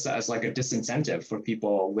serves as like a disincentive for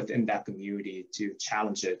people within that community to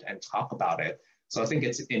challenge it and talk about it. So I think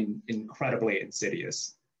it's incredibly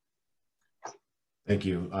insidious. Thank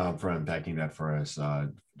you for unpacking that for us,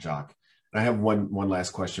 Jacques. I have one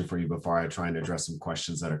last question for you before I try and address some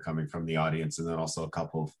questions that are coming from the audience, and then also a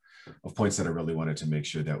couple of points that I really wanted to make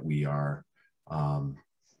sure that we are,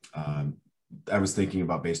 I was thinking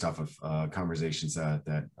about based off of conversations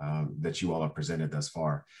that you all have presented thus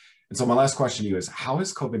far. And so my last question to you is, how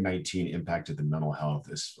has COVID-19 impacted the mental health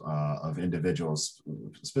of individuals,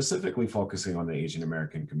 specifically focusing on the Asian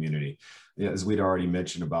American community? As we'd already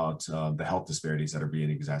mentioned about the health disparities that are being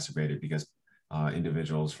exacerbated because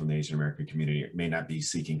individuals from the Asian American community may not be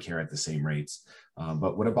seeking care at the same rates.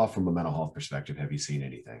 But what about from a mental health perspective? Have you seen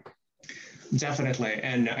anything? Definitely.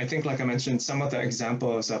 And I think, like I mentioned, some of the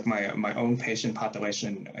examples of my own patient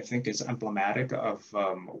population, I think is emblematic of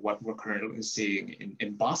what we're currently seeing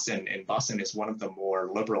in Boston. And Boston is one of the more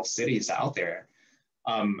liberal cities out there.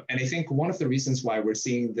 And I think one of the reasons why we're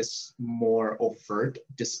seeing this more overt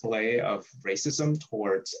display of racism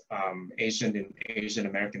towards Asian and Asian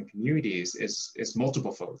American communities is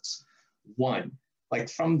multiple folds. One, like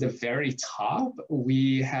from the very top,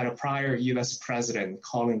 we had a prior US president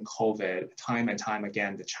calling COVID time and time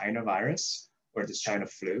again the China virus or the China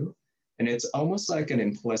flu. And it's almost like an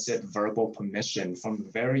implicit verbal permission from the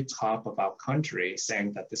very top of our country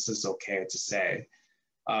saying that this is okay to say.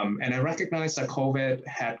 And I recognize that COVID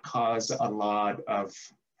had caused a lot of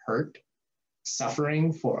hurt,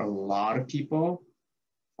 suffering for a lot of people.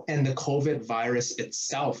 And the COVID virus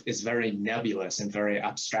itself is very nebulous and very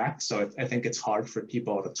abstract. So I think it's hard for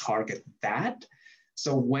people to target that.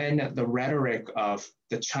 So when the rhetoric of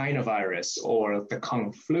the China virus or the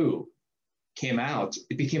Kung flu came out,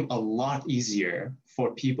 it became a lot easier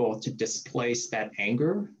for people to displace that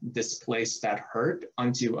anger, displace that hurt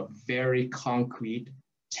onto a very concrete,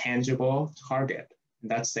 tangible target. And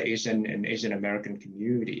that's the Asian and Asian American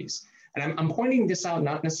communities. And I'm pointing this out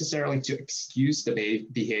not necessarily to excuse the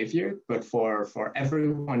behavior, but for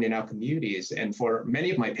everyone in our communities and for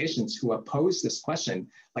many of my patients who have posed this question,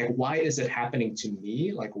 like, why is it happening to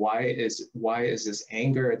me? Like, why is this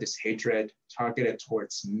anger, this hatred targeted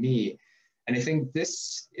towards me? And I think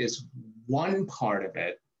this is one part of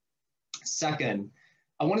it. Second,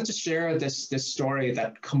 I wanted to share this story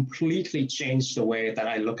that completely changed the way that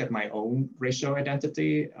I look at my own racial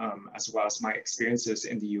identity, as well as my experiences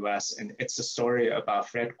in the US. And it's a story about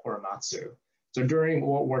Fred Korematsu. So during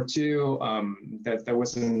World War II, there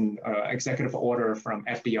was an executive order from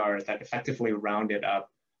FDR that effectively rounded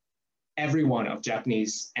up everyone of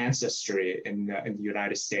Japanese ancestry in the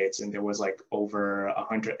United States. And there was like over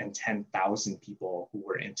 110,000 people who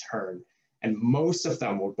were interned. And most of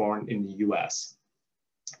them were born in the US.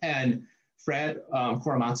 And Fred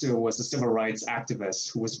Korematsu was a civil rights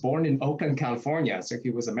activist who was born in Oakland, California. So he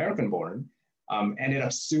was American born, ended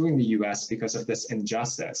up suing the US because of this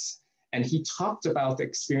injustice. And he talked about the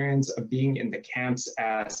experience of being in the camps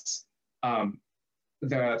as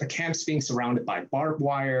the camps being surrounded by barbed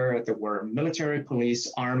wire. There were military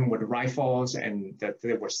police armed with rifles, and that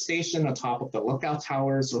they were stationed on top of the lookout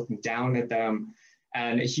towers looking down at them.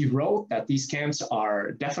 And he wrote that these camps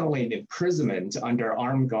are definitely an imprisonment under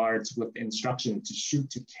armed guards with instruction to shoot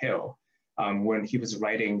to kill when he was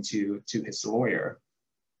writing to his lawyer.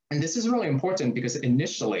 And this is really important because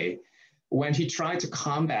initially, when he tried to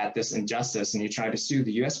combat this injustice and he tried to sue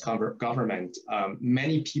the US government,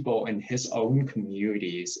 many people in his own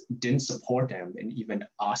communities didn't support him and even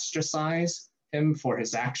ostracize him for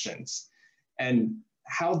his actions. And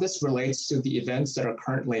how this relates to the events that are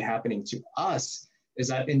currently happening to us is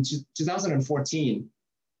that in 2014,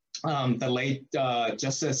 the late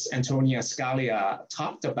Justice Antonia Scalia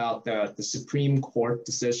talked about the Supreme Court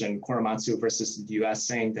decision, Korematsu versus the US,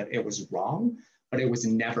 saying that it was wrong, but it was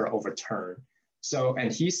never overturned. So,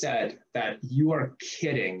 and he said that you are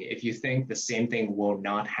kidding if you think the same thing will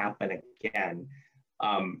not happen again.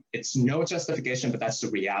 It's no justification, but that's the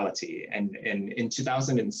reality. And in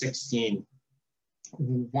 2016,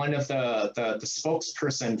 one of the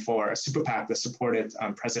spokesperson for a super PAC that supported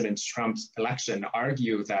President Trump's election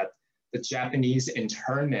argued that the Japanese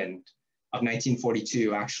internment of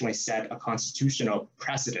 1942 actually set a constitutional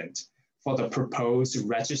precedent for the proposed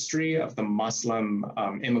registry of the Muslim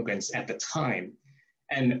immigrants at the time.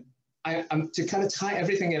 And to kind of tie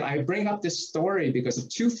everything in, I bring up this story because of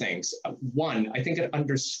two things. One, I think it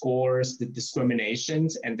underscores the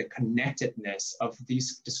discriminations and the connectedness of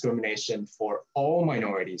these discrimination for all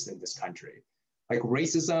minorities in this country. Like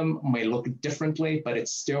racism might look differently, but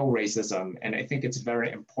it's still racism. And I think it's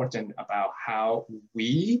very important about how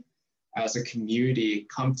we as a community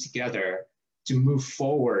come together to move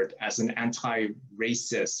forward as an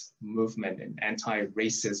anti-racist movement, an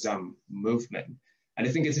anti-racism movement. And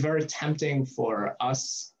I think it's very tempting for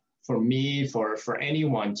us, for me, for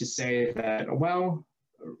anyone to say that, well,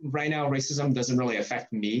 right now racism doesn't really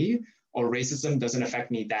affect me, or racism doesn't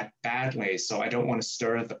affect me that badly, so I don't want to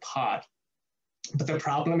stir the pot. But the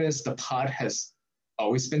problem is the pot has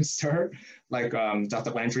always been stirred, like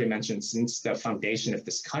Dr. Landry mentioned, since the foundation of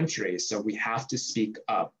this country. So we have to speak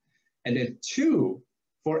up. And then two,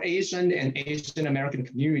 for Asian and Asian American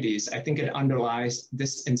communities, I think it underlies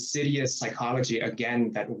this insidious psychology,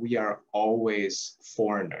 again, that we are always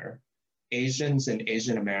foreigner. Asians and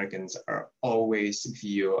Asian Americans are always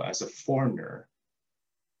viewed as a foreigner,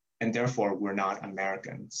 and therefore we're not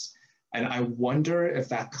Americans. And I wonder if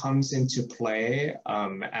that comes into play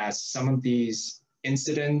as some of these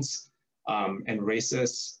incidents and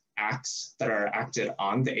racist acts that are acted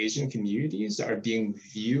on the Asian communities are being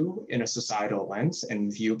viewed in a societal lens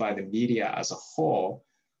and viewed by the media as a whole.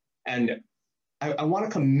 And I want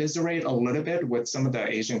to commiserate a little bit with some of the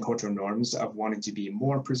Asian cultural norms of wanting to be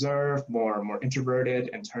more preserved, more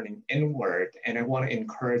introverted, and turning inward. And I want to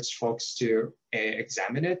encourage folks to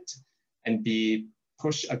examine it and be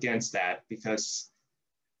pushed against that, because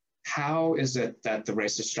how is it that the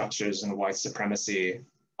racist structures and white supremacy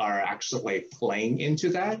are actually playing into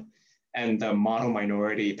that? And the model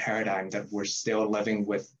minority paradigm that we're still living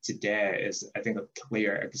with today is, I think, a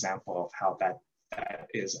clear example of how that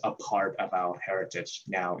is a part of our heritage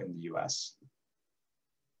now in the US.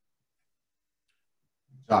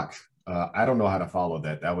 Jacques, I don't know how to follow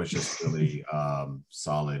that. That was just really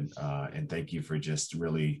solid. And thank you for just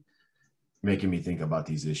really making me think about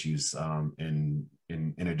these issues in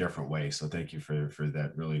a different way. So thank you for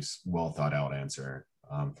that really well thought out answer.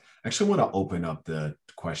 I actually want to open up the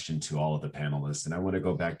question to all of the panelists, and I want to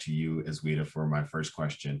go back to you, Aswita, for my first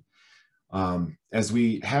question. As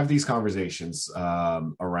we have these conversations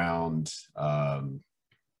around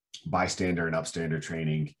bystander and upstander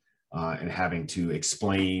training, and having to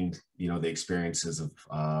explain, the experiences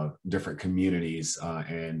of different communities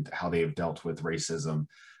and how they have dealt with racism,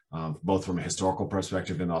 both from a historical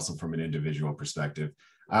perspective and also from an individual perspective.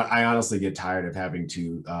 I honestly get tired of having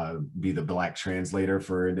to be the Black translator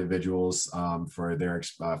for individuals,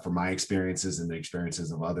 for my experiences and the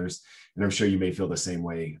experiences of others. And I'm sure you may feel the same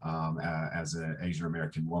way as an Asian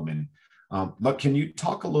American woman. But can you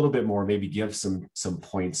talk a little bit more, maybe give some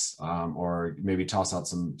points, or maybe toss out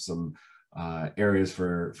some areas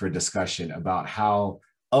for discussion about how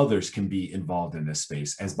others can be involved in this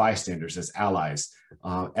space as bystanders, as allies,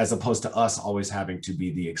 as opposed to us always having to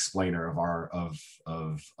be the explainer of our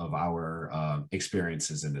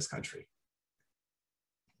experiences in this country?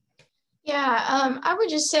 Yeah, I would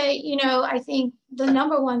just say, I think the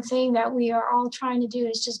number one thing that we are all trying to do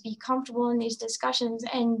is just be comfortable in these discussions,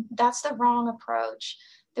 and that's the wrong approach.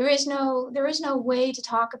 There is no way to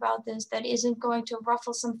talk about this that isn't going to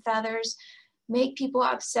ruffle some feathers, make people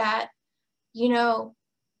upset,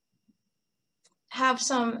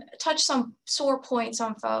 touch some sore points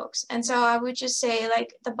on folks. And so I would just say,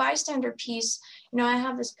 like, the bystander piece, I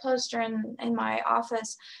have this poster in my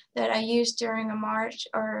office that I used during a march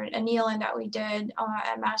or a kneel-in that we did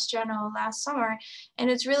at Mass General last summer.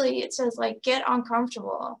 And it says, like, get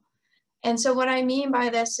uncomfortable. And so what I mean by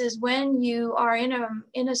this is when you are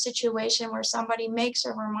in a situation where somebody makes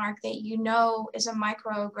a remark that is a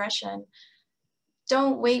microaggression,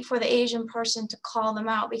 don't wait for the Asian person to call them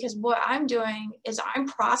out, because what I'm doing is I'm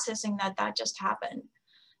processing that just happened.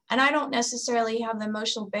 And I don't necessarily have the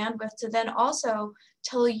emotional bandwidth to then also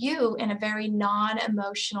tell you in a very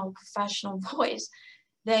non-emotional professional voice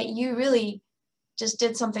that you really just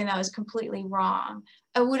did something that was completely wrong.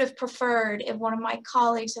 I would have preferred if one of my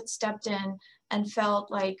colleagues had stepped in and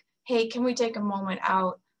felt like, hey, can we take a moment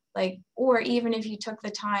out? Or even if you took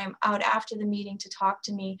the time out after the meeting to talk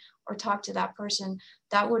to me or talk to that person,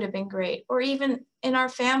 that would have been great. Or even in our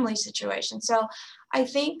family situation. So I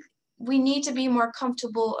think we need to be more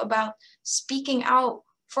comfortable about speaking out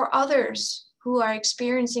for others who are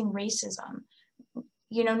experiencing racism.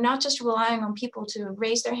 Not just relying on people to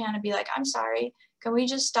raise their hand and be like, I'm sorry, can we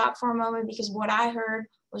just stop for a moment because what I heard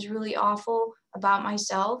was really awful about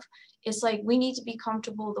myself. It's like we need to be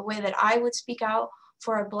comfortable the way that I would speak out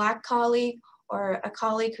for a Black colleague or a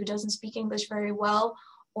colleague who doesn't speak English very well,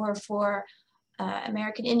 or for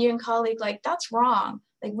American Indian colleague, that's wrong.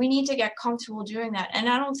 We need to get comfortable doing that. And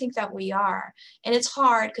I don't think that we are. And it's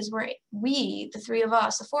hard because the three of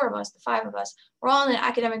us, the four of us, the five of us, we're all in an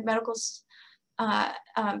academic medical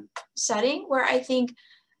setting where I think,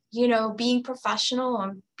 being professional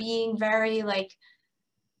and being very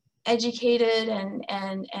educated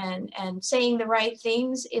and saying the right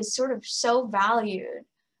things is sort of so valued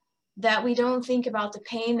that we don't think about the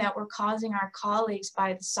pain that we're causing our colleagues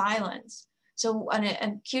by the silence. So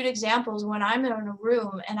an cute example is when I'm in a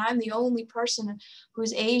room and I'm the only person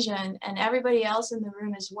who's Asian and everybody else in the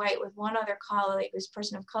room is white with one other colleague who's a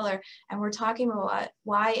person of color, and we're talking about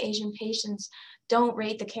why Asian patients don't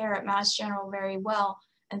rate the care at Mass General very well,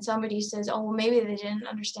 and somebody says, oh, well, maybe they didn't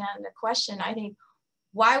understand the question. I think,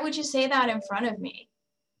 why would you say that in front of me?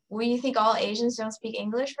 Well, you think all Asians don't speak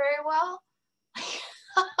English very well?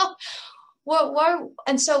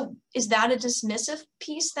 And so is that a dismissive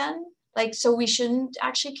piece then? So we shouldn't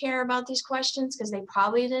actually care about these questions because they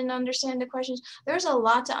probably didn't understand the questions. There's a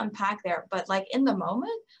lot to unpack there, but in the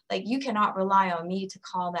moment, you cannot rely on me to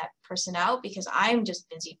call that person out because I'm just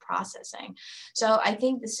busy processing. So I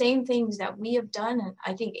think the same things that we have done, and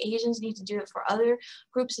I think Asians need to do it for other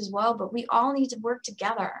groups as well, but we all need to work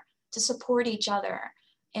together to support each other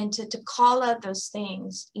and to call out those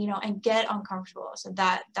things, and get uncomfortable. So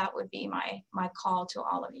that would be my call to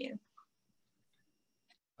all of you.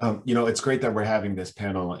 It's great that we're having this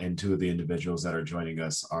panel, and two of the individuals that are joining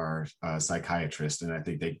us are psychiatrists, and I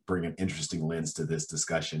think they bring an interesting lens to this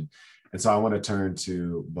discussion. And so I want to turn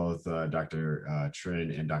to both Dr.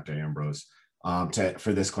 Trinh and Dr. Ambrose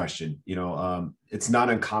for this question. It's not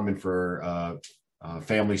uncommon for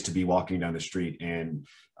families to be walking down the street and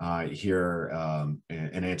hear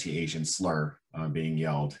an anti-Asian slur being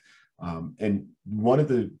yelled. And one of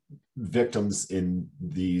the victims in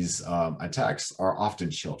these attacks are often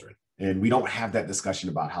children. And we don't have that discussion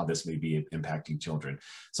about how this may be impacting children.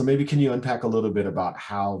 So maybe can you unpack a little bit about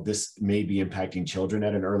how this may be impacting children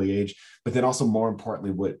at an early age, but then also more importantly,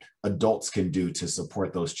 what adults can do to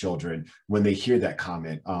support those children when they hear that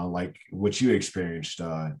comment, like what you experienced,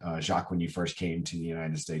 Jacques, when you first came to the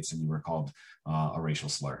United States and you were called a racial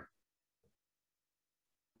slur?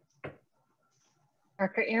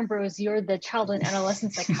 Dr. Ambrose, you're the child and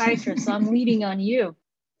adolescent psychiatrist, so I'm leading on you.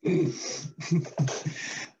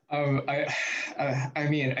 I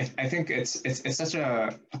mean, I think it's such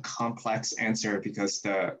a complex answer because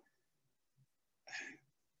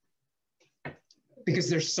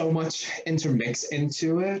there's so much intermix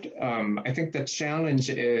into it. I think the challenge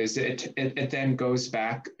is it then goes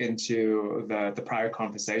back into the prior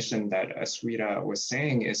conversation that Aswita was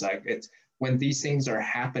saying, is like it's when these things are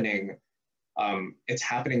happening, it's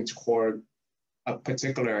happening toward a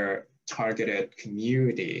particular targeted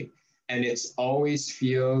community. And it always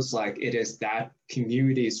feels like it is that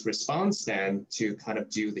community's response then to kind of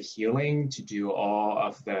do the healing, to do all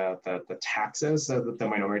of the taxes, the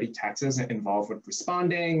minority taxes involved with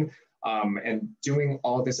responding and doing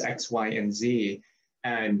all this X, Y, and Z.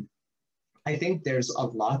 And I think there's a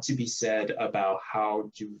lot to be said about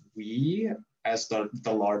how do we, as the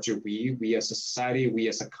larger we as a society, we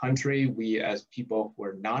as a country, we as people who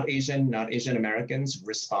are not Asian Americans,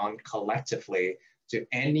 respond collectively to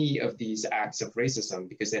any of these acts of racism,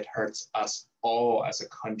 because it hurts us all as a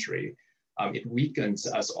country. It weakens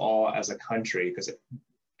us all as a country, because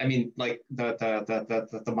I mean, like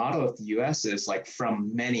the model of the US is like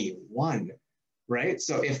from many, one, right?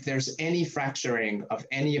 So if there's any fracturing of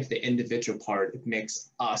any of the individual part, it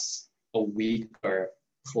makes us a weaker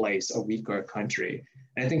place, a weaker country.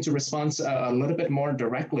 And I think to respond a little bit more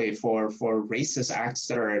directly for racist acts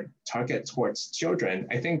that are targeted towards children,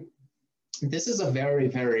 I think this is a very,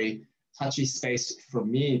 very touchy space for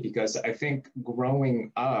me, because I think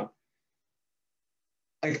growing up,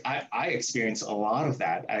 like I experienced a lot of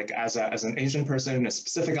that. Like as an Asian person, a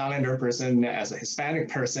Pacific Islander person, as a Hispanic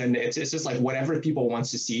person, it's just like whatever people want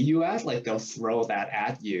to see you at, like they'll throw that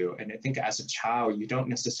at you. And I think as a child, you don't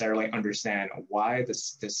necessarily understand why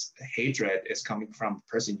this hatred is coming from a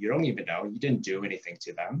person you don't even know. You didn't do anything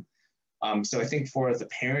to them. So I think for the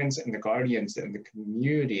parents and the guardians in the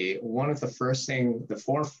community, one of the first thing,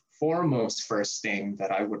 foremost first thing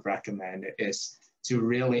that I would recommend is to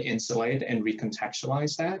really insulate and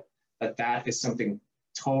recontextualize that is something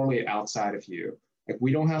totally outside of you. Like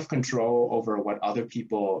we don't have control over what other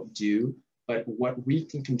people do, but what we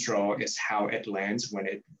can control is how it lands when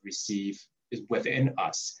it is within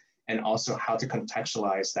us, and also how to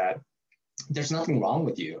contextualize that there's nothing wrong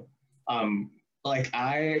with you. Like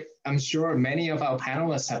I'm sure many of our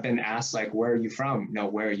panelists have been asked, like, where are you from? No,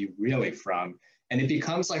 where are you really from? And it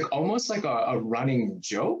becomes like almost like a running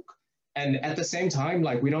joke. And at the same time,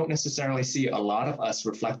 like we don't necessarily see a lot of us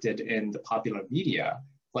reflected in the popular media.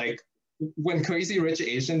 Like when Crazy Rich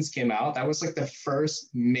Asians came out, that was like the first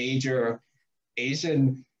major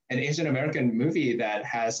Asian American movie that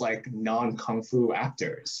has like non-Kung Fu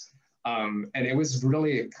actors. And it was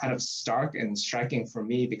really kind of stark and striking for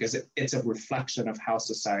me, because it's a reflection of how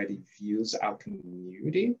society views our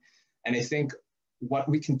community. And I think what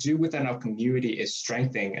we can do within our community is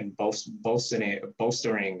strengthening and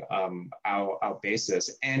bolstering our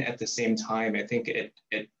basis. And at the same time, I think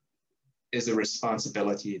it is a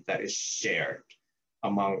responsibility that is shared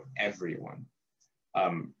among everyone.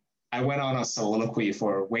 I went on a soliloquy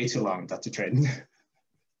for way too long, Dr. Trinh.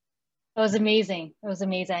 That was amazing. That was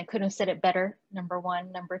amazing. I couldn't have said it better, number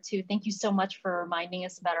one. Number two, thank you so much for reminding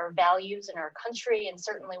us about our values and our country, and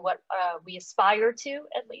certainly what we aspire to,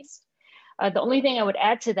 at least. The only thing I would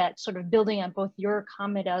add to that, sort of building on both your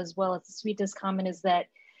comment as well as Aswita's comment, is that,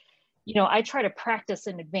 you know, I try to practice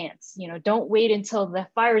in advance. You know, don't wait until the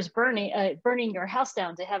fire is burning your house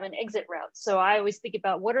down to have an exit route. So I always think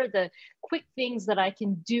about what are the quick things that I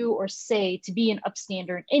can do or say to be an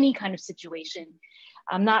upstander in any kind of situation.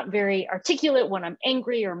 I'm not very articulate when I'm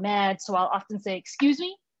angry or mad, so I'll often say, excuse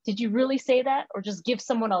me, did you really say that? Or just give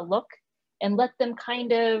someone a look and let them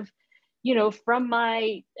kind of, you know, from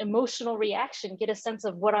my emotional reaction, get a sense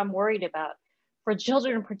of what I'm worried about. For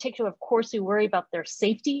children in particular, of course, we worry about their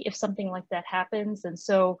safety if something like that happens. And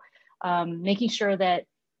so making sure that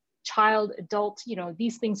child, adult, you know,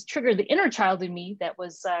 these things trigger the inner child in me that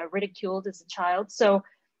was ridiculed as a child. So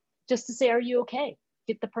just to say, are you okay?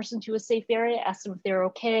 Get the person to a safe area, ask them if they're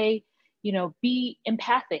okay. be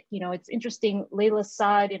empathic. It's interesting, Layla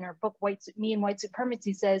Saad in her book, Me and White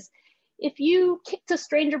Supremacy says, if you kicked a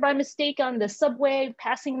stranger by mistake on the subway,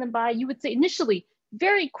 passing them by, you would say initially,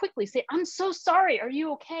 very quickly say, I'm so sorry, are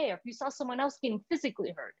you okay? Or if you saw someone else getting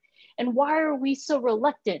physically hurt. And why are we so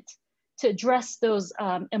reluctant to address those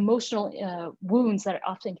emotional wounds that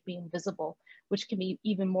often can be invisible, which can be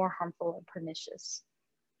even more harmful and pernicious?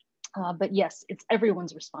 But yes, it's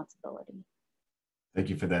everyone's responsibility. Thank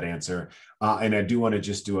you for that answer. And I do want to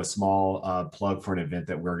just do a small plug for an event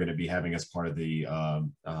that we're going to be having as part of the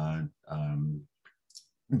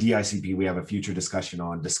DICP. We have a future discussion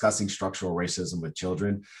on discussing structural racism with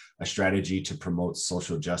children, a strategy to promote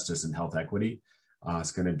social justice and health equity.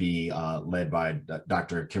 It's going to be led by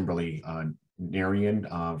Dr. Kimberly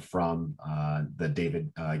Narian from the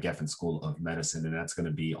David Geffen School of Medicine, and that's going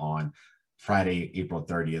to be on Friday, April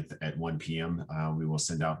 30th at 1 p.m. We will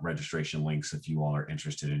send out registration links if you all are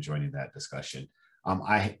interested in joining that discussion.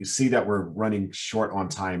 I see that we're running short on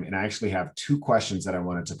time, and I actually have two questions that I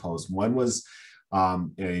wanted to pose. One was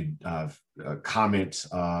a comment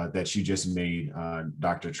that you just made,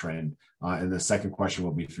 Dr. Trinh, and the second question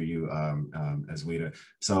will be for you, Aswita.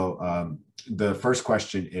 So the first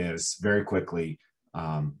question is, very quickly,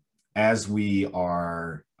 as we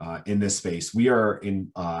are in this space, we are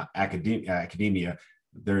in academia,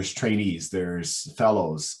 there's trainees, there's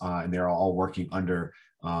fellows, and they're all working under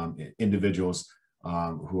individuals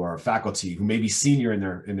who are faculty, who may be senior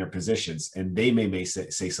in their positions, and they may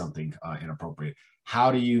say something inappropriate.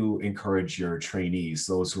 How do you encourage your trainees,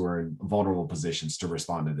 those who are in vulnerable positions, to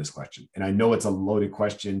respond to this question? And I know it's a loaded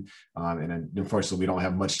question, and unfortunately, we don't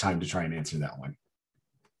have much time to try and answer that one.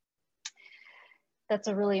 That's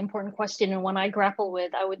a really important question, and one I grapple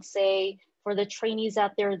with. I would say for the trainees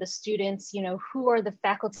out there, the students, who are the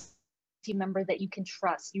faculty member that you can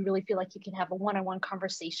trust? You really feel like you can have a one-on-one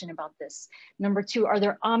conversation about this. Number two, are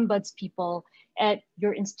there ombuds people at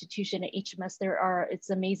your institution at HMS? It's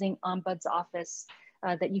an amazing ombuds office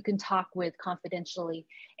that you can talk with confidentially.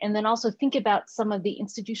 And then also think about some of the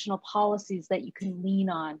institutional policies that you can lean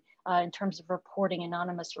on in terms of reporting,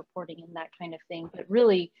 anonymous reporting and that kind of thing. But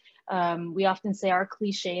really, we often say our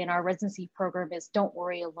cliche in our residency program is don't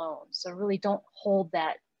worry alone. So really don't hold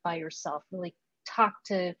that by yourself. Really talk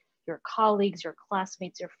to your colleagues, your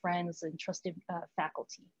classmates, your friends, and trusted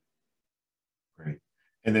faculty. Great.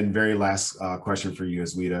 And then very last question for you,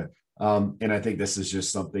 Aswita. And I think this is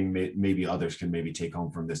just something maybe others can maybe take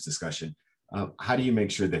home from this discussion. How do you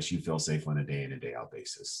make sure that you feel safe on a day in and day out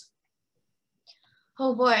basis?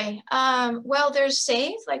 Oh boy. Well, there's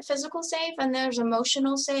safe, like physical safe, and there's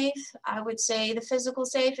emotional safe. I would say the physical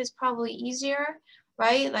safe is probably easier,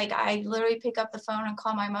 right? Like I literally pick up the phone and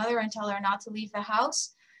call my mother and tell her not to leave the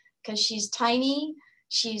house because she's tiny,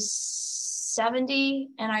 she's 70,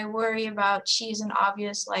 and I worry about she's an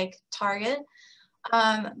obvious like target.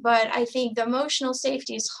 But I think the emotional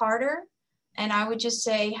safety is harder. And I would just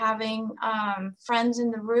say having friends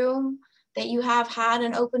in the room that you have had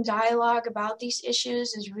an open dialogue about these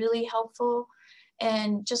issues is really helpful,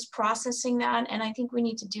 and just processing that. And I think we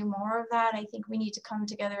need to do more of that. I think we need to come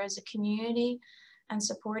together as a community and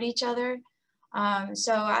support each other.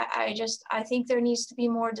 So I think there needs to be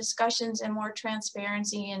more discussions and more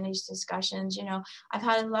transparency in these discussions. I've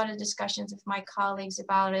had a lot of discussions with my colleagues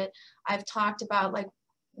about it. I've talked about like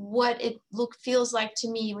what it feels like to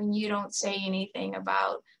me when you don't say anything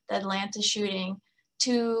about the Atlanta shooting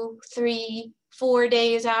 2, 3, 4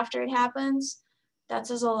 days after it happens. That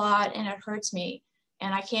says a lot, and it hurts me.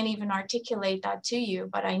 And I can't even articulate that to you,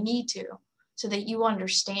 but I need to, so that you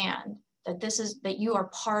understand that you are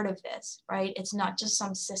part of this, right? It's not just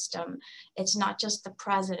some system. It's not just the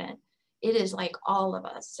president. It is like all of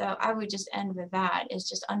us. So I would just end with that, is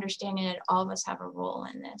just understanding that all of us have a role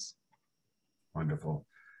in this. Wonderful.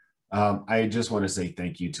 I just want to say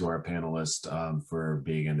thank you to our panelists for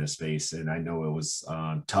being in this space. And I know it was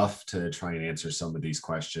tough to try and answer some of these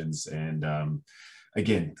questions. And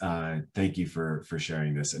again, thank you for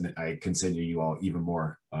sharing this. And I consider you all even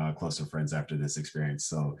more closer friends after this experience.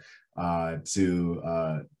 So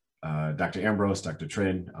to Dr. Ambrose, Dr.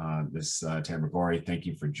 Trinh, Ms. Tan-McGrory, thank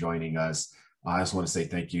you for joining us. I also want to say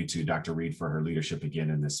thank you to Dr. Reed for her leadership again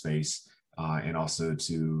in this space. And also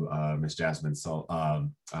to Ms. Jasmine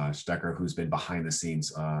Stecker, who's been behind the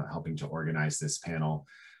scenes helping to organize this panel.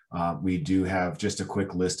 We do have just a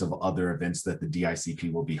quick list of other events that the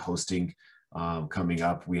DICP will be hosting coming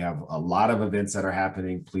up. We have a lot of events that are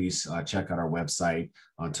happening. Please check out our website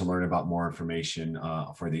to learn about more information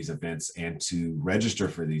for these events and to register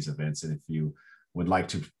for these events. And if you would like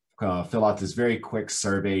to fill out this very quick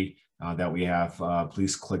survey that we have,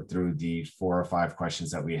 please click through the 4 or 5 questions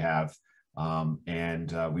that we have.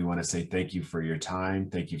 We want to say thank you for your time.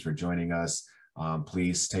 Thank you for joining us.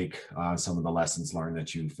 Please take some of the lessons learned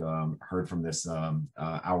that you've heard from this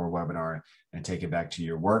our webinar and take it back to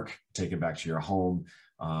your work, take it back to your home,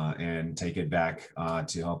 and take it back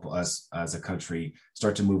to help us as a country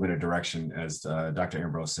start to move in a direction, as Dr.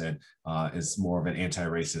 Ambrose said, is more of an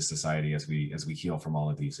anti-racist society as we heal from all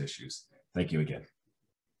of these issues. Thank you again.